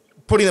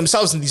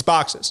themselves in these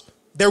boxes.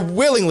 They're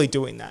willingly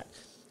doing that.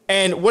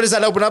 And what does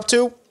that open up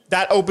to?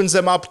 That opens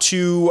them up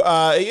to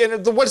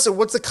what's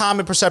the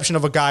common perception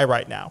of a guy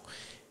right now?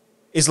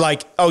 Is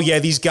like, oh yeah,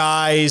 these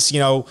guys,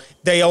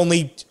 they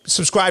only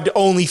subscribe to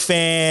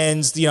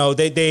OnlyFans.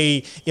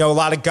 They a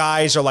lot of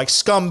guys are like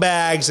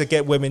scumbags that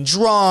get women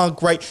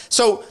drunk, right?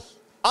 So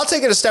I'll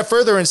take it a step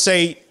further and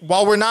say,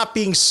 while we're not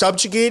being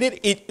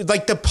subjugated,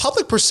 the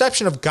public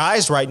perception of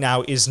guys right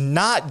now is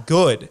not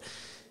good.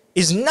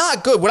 Is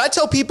not good. When I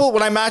tell people,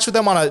 when I match with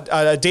them on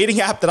a dating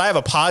app that I have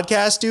a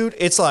podcast, dude,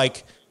 it's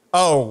like,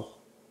 oh.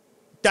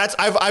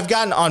 I've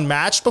gotten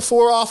unmatched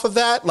before off of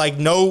that. Like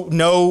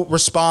no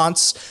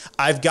response.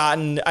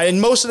 And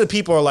most of the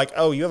people are like,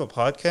 oh, you have a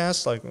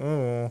podcast? Like,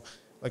 oh,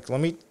 like let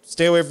me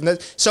stay away from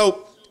that.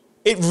 So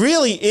it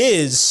really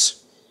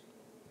is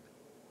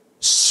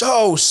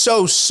so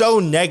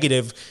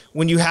negative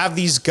when you have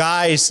these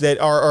guys that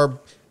are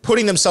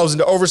putting themselves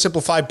into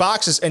oversimplified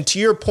boxes. And to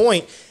your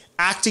point,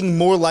 acting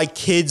more like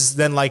kids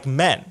than like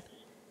men,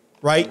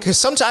 right? Because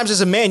sometimes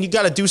as a man, you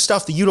got to do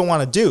stuff that you don't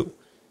want to do.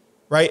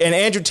 Right. And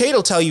Andrew Tate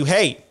will tell you,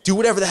 hey, do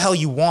whatever the hell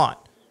you want.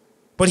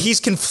 But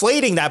he's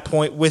conflating that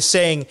point with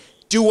saying,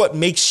 do what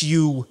makes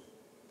you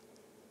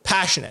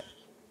passionate.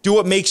 Do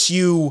what makes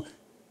you,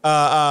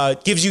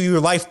 gives you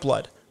your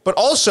lifeblood. But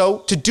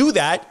also to do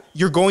that,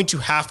 you're going to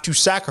have to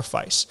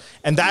sacrifice.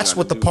 And that's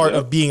what the part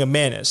of being a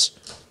man is.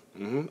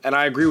 Mm-hmm. And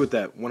I agree with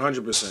that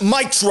 100%.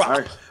 Mic drop.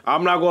 Right.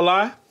 I'm not going to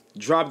lie.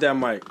 Drop that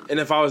mic. And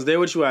if I was there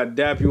with you, I'd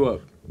dap you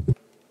up.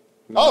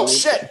 Oh,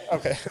 shit.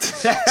 Okay.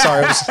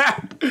 Sorry.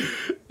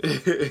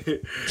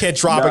 Can't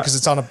drop it because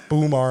it's on a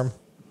boom arm.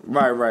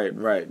 Right.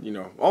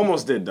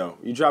 Almost did, though.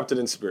 You dropped it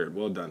in spirit.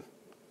 Well done.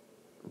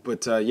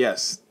 But,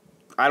 yes,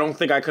 I don't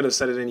think I could have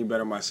said it any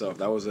better myself.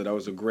 That was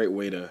a great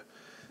way to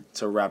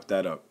wrap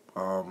that up.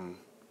 I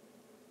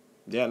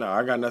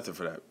got nothing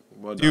for that.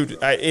 Well done, dude,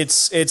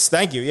 it's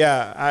thank you.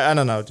 Yeah, I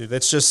don't know, dude.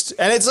 It's just,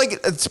 and it's like,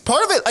 it's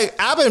part of it, like,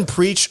 Abba and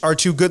Preach are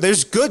too good.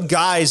 There's good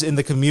guys in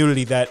the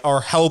community that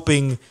are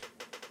helping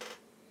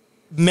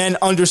men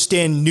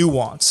understand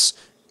nuance,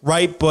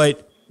 right?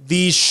 But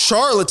these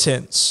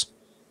charlatans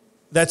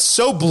that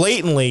so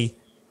blatantly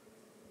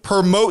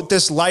promote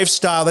this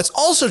lifestyle that's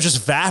also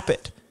just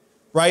vapid,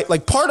 right?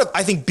 Like, part of,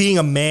 I think, being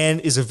a man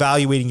is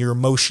evaluating your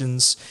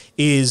emotions,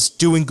 is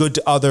doing good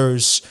to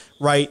others,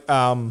 right?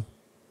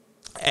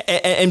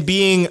 And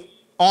being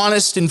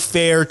honest and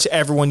fair to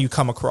everyone you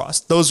come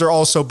across. Those are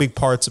also big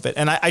parts of it.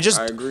 And I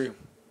agree.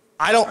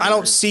 I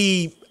don't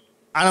see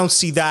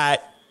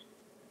that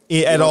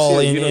at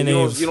all. You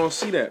don't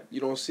see that.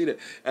 You don't see that.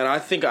 And I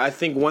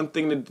think one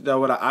thing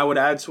that I would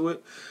add to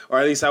it, or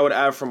at least I would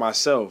add for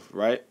myself,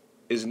 right,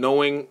 is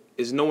knowing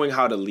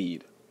how to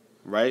lead,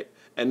 right,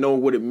 and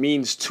knowing what it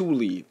means to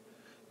lead.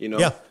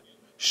 Yeah.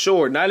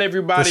 Sure, not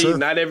everybody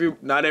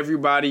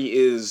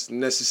is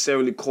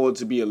necessarily called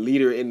to be a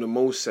leader in the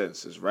most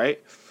senses,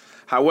 right?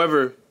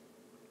 However,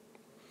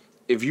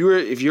 if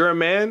you're a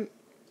man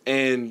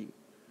and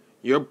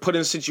you're put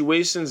in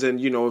situations, and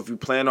if you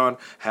plan on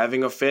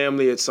having a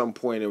family at some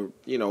point, or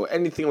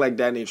anything like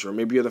that nature, or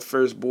maybe you're the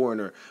firstborn,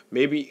 or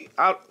maybe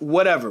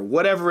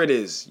whatever it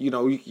is,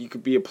 you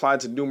could be applied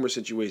to numerous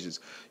situations.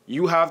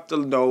 You have to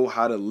know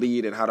how to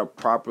lead and how to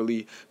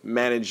properly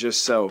manage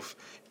yourself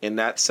in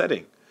that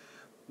setting.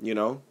 You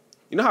know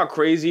how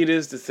crazy it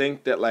is to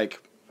think that,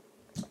 like,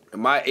 at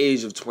my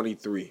age of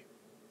 23,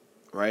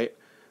 right?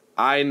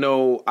 I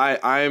know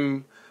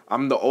I'm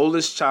the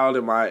oldest child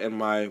in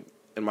my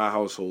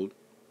household,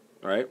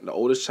 right? The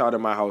oldest child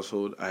in my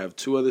household. I have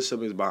two other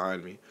siblings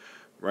behind me,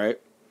 right?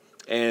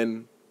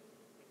 And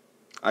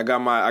I got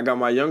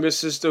my younger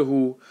sister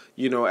who,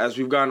 as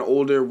we've gotten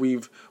older,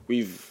 we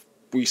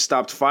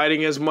stopped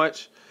fighting as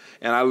much.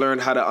 And I learned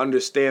how to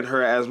understand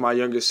her as my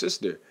younger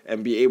sister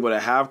and be able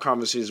to have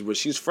conversations where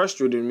she's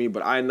frustrated with me,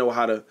 but I know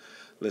how to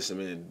listen,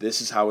 man,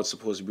 this is how it's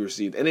supposed to be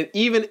received. And then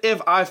even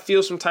if I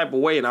feel some type of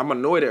way and I'm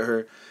annoyed at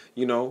her,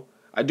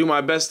 I do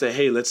my best to,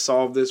 hey, let's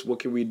solve this. What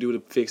can we do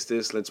to fix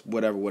this? Let's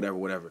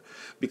whatever.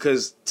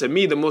 Because to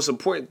me, the most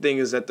important thing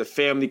is that the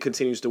family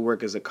continues to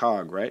work as a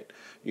cog, right?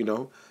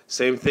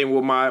 Same thing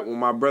with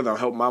my brother. I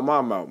help my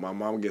mom out. My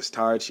mom gets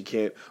tired. She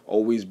can't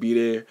always be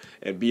there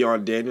and be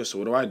on Daniel. So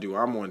what do?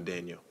 I'm on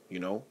Daniel.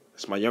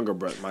 It's my younger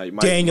brother. My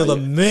Daniel the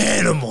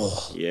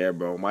Manimal. Yeah,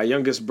 bro. My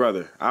youngest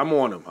brother. I'm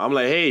on him. I'm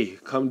like, hey,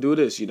 come do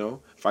this,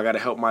 If I got to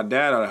help my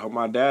dad out, I help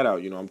my dad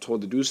out. I'm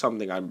told to do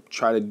something. I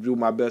try to do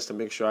my best to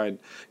make sure I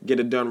get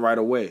it done right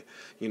away,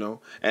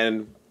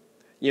 And,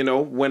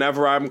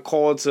 whenever I'm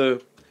called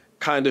to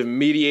kind of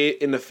mediate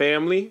in the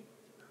family,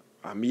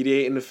 I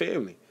mediate in the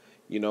family.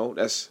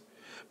 That's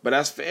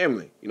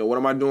family. What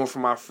am I doing for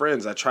my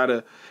friends? I try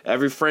to,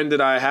 every friend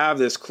that I have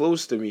that's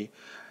close to me,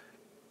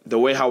 the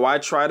way how I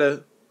try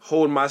to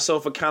hold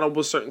myself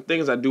accountable for certain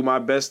things, I do my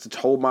best to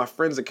hold my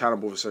friends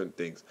accountable for certain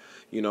things,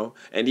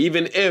 And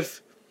even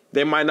if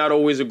they might not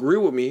always agree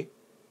with me,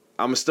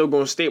 I'm still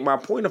going to state my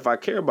point if I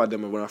care about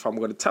them, and if I'm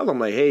going to tell them,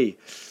 like, hey,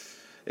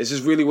 is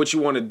this really what you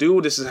want to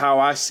do? This is how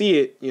I see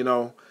it, you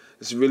know.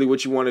 This is really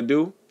what you want to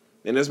do?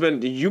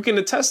 And you can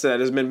attest to that.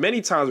 There's been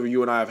many times where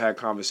you and I have had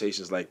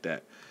conversations like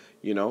that,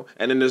 you know.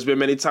 And then there's been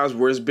many times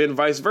where it's been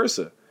vice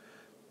versa,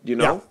 you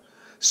know. Yeah.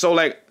 So,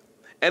 like,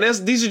 and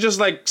these are just,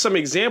 like, some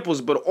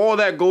examples, but all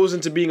that goes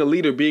into being a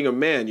leader, being a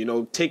man, you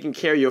know, taking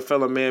care of your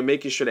fellow man,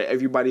 making sure that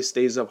everybody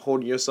stays up,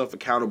 holding yourself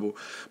accountable.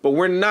 But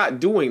we're not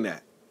doing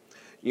that,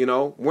 you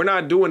know. We're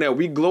not doing that.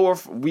 We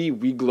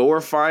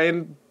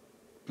glorifying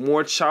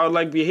more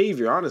childlike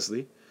behavior,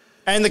 honestly.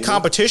 And the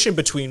competition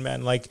between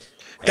men, like,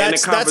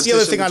 that's the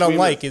other thing I don't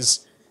like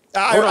is...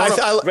 Ready.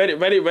 Yeah.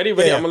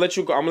 I'm gonna let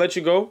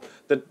you go.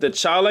 The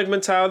childlike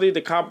mentality,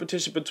 the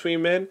competition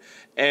between men,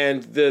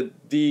 and the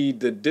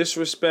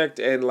disrespect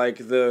and, like,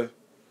 the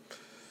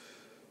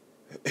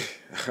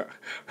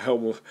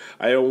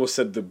I almost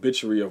said the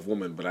bitchery of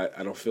women, but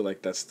I don't feel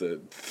like that's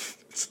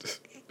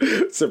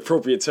it's the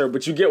appropriate term.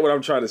 But you get what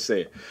I'm trying to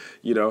say,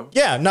 you know?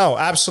 Yeah, no,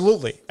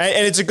 absolutely.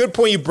 And it's a good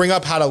point you bring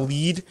up, how to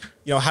lead.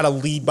 You know, how to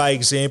lead by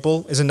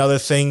example is another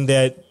thing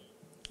that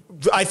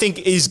I think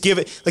is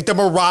given, like, the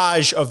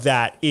mirage of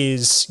that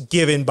is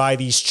given by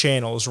these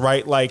channels,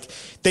 right? Like,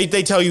 they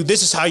tell you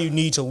this is how you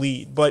need to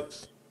lead,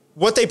 but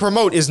what they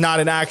promote is not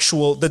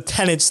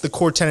the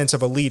core tenets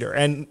of a leader.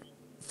 And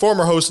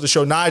former host of the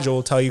show, Nigel,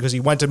 will tell you, because he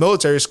went to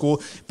military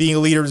school, being a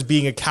leader is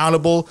being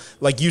accountable,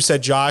 like you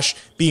said, Josh,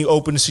 being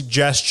open to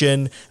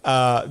suggestion,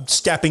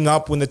 stepping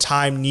up when the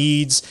time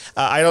needs.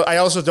 I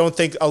also don't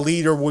think a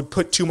leader would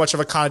put too much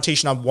of a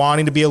connotation on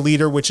wanting to be a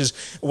leader, which is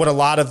what a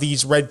lot of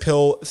these red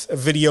pill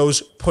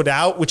videos put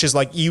out, which is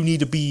like, you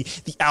need to be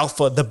the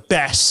alpha, the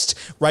best,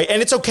 right?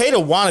 And it's okay to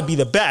want to be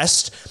the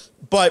best,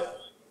 but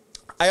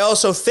I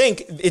also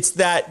think it's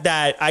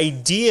that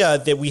idea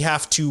that we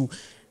have to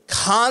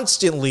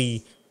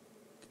constantly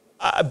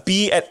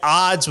be at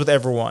odds with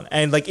everyone,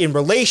 and, like, in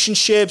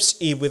relationships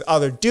with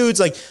other dudes.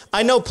 Like,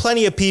 I know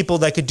plenty of people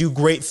that could do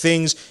great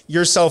things,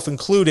 yourself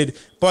included,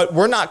 but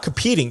we're not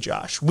competing,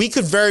 Josh. We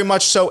could very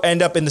much so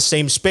end up in the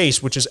same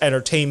space, which is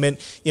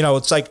entertainment. You know,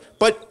 it's like,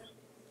 but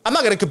I'm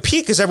not going to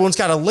compete because everyone's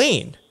got a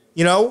lane.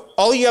 You know,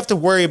 all you have to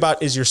worry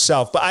about is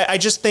yourself. But I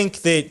just think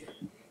that,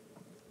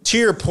 to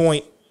your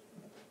point,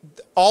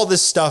 all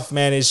this stuff,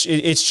 man,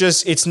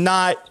 it's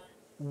not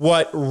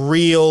what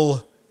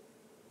real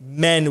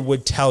men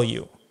would tell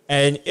you.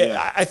 And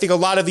I think a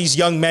lot of these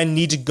young men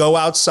need to go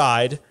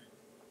outside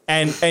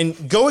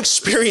and go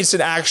experience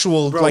an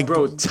actual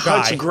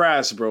touch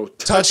grass, bro.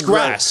 Touch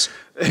grass.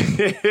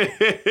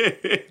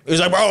 It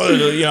was like, bro,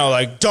 you know,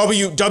 like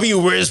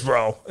W Riz,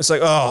 bro. It's like,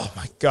 oh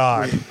my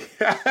God.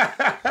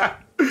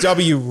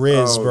 W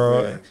Riz,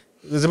 bro. Man.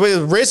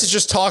 Riz is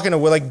just talking to,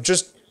 like,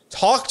 just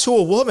talk to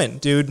a woman,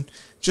 dude.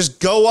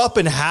 Just go up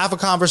and have a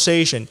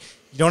conversation.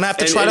 You don't have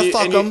to try to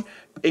fuck them.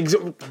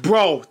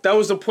 Bro, that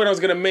was the point I was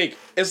gonna make.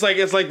 It's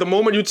like the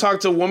moment you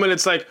talk to a woman,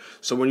 it's like,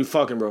 so when you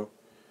fucking, bro,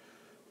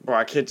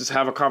 I can't just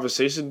have a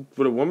conversation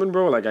with a woman,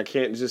 bro. Like, I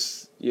can't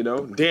just, you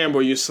know, damn,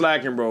 bro, you're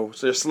slacking, bro.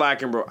 So you're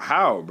slacking, bro.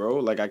 How, bro?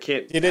 Like, I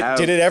can't. Did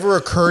it ever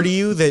occur to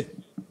you that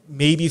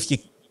maybe if you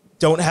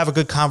don't have a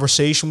good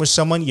conversation with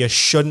someone, you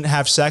shouldn't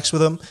have sex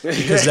with them?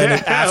 Because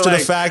then after the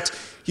fact,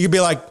 you could be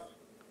like,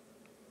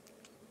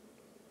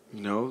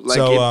 no, like,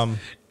 so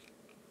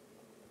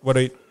what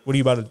are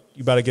you about to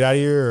get out of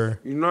here, or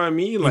you know what I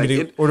mean?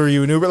 Like, order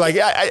you an Uber? Like,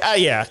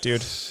 yeah,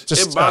 dude.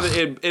 Just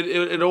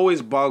it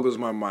always boggles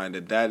my mind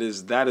that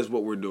is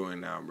what we're doing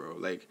now, bro.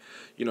 Like,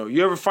 you know,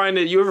 you ever find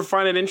it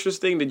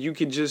interesting that you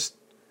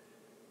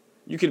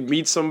could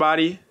meet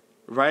somebody,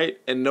 right,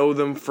 and know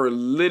them for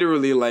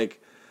literally,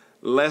 like,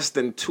 less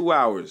than 2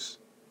 hours,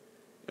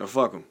 and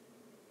fuck them,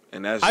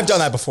 and that's I've done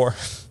that before.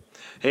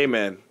 Hey,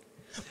 man,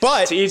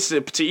 but to each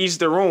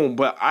their own.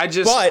 But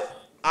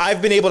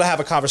I've been able to have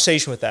a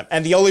conversation with them.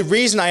 And the only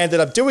reason I ended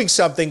up doing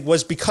something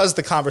was because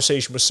the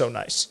conversation was so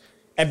nice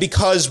and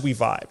because we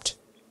vibed.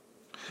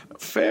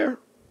 Fair.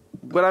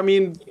 But I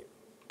mean,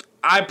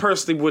 I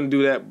personally wouldn't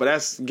do that, but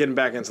that's getting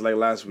back into, like,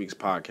 last week's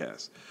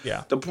podcast.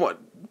 Yeah. The point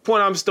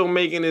I'm still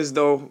making is,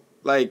 though,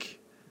 like,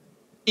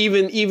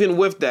 even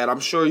with that, I'm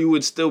sure you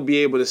would still be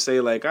able to say,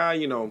 like,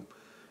 you know,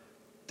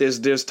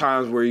 there's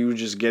times where you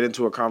just get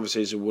into a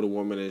conversation with a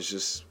woman and it's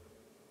just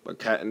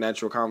a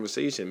natural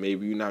conversation.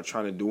 Maybe you're not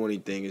trying to do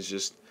anything. It's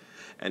just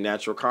a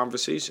natural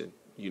conversation,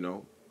 you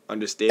know,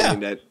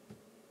 understanding that,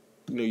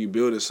 you know, you're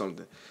building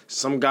something.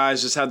 Some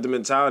guys just have the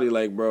mentality,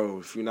 like, bro,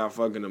 if you're not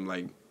fucking them,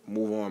 like,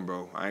 move on,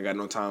 bro. I ain't got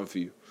no time for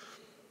you.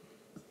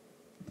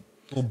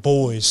 Little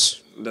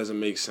boys. Doesn't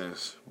make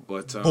sense.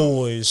 But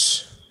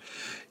boys.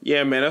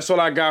 Yeah, man, that's all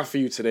I got for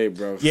you today,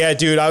 bro. Yeah,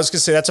 dude, I was going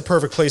to say that's a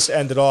perfect place to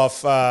end it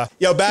off.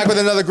 Yo, back with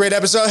another great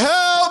episode.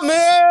 Help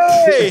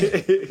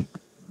me!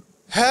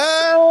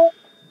 Help!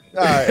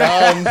 All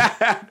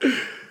right.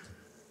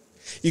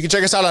 You can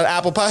check us out on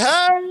Apple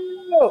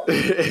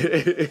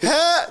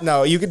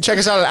No, you can check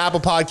us out on Apple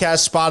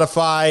Podcasts,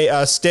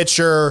 Spotify,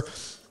 Stitcher.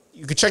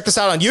 You can check this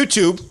out on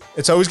YouTube.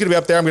 It's always going to be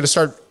up there. I'm going to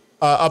start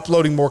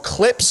uploading more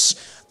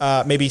clips.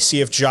 Maybe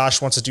see if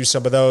Josh wants to do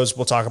some of those.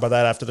 We'll talk about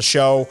that after the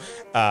show.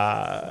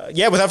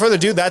 Without further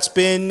ado, that's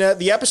been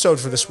the episode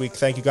for this week.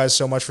 Thank you guys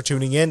so much for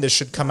tuning in. This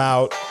should come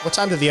out. What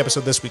time did the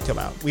episode this week come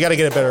out? We got to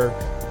get a better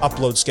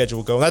upload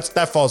schedule going.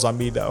 That falls on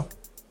me, though.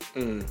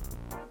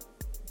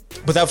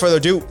 Without further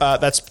ado,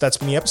 that's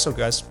been the episode,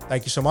 guys.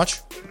 Thank you so much.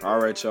 All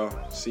right, y'all.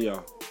 See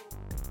y'all.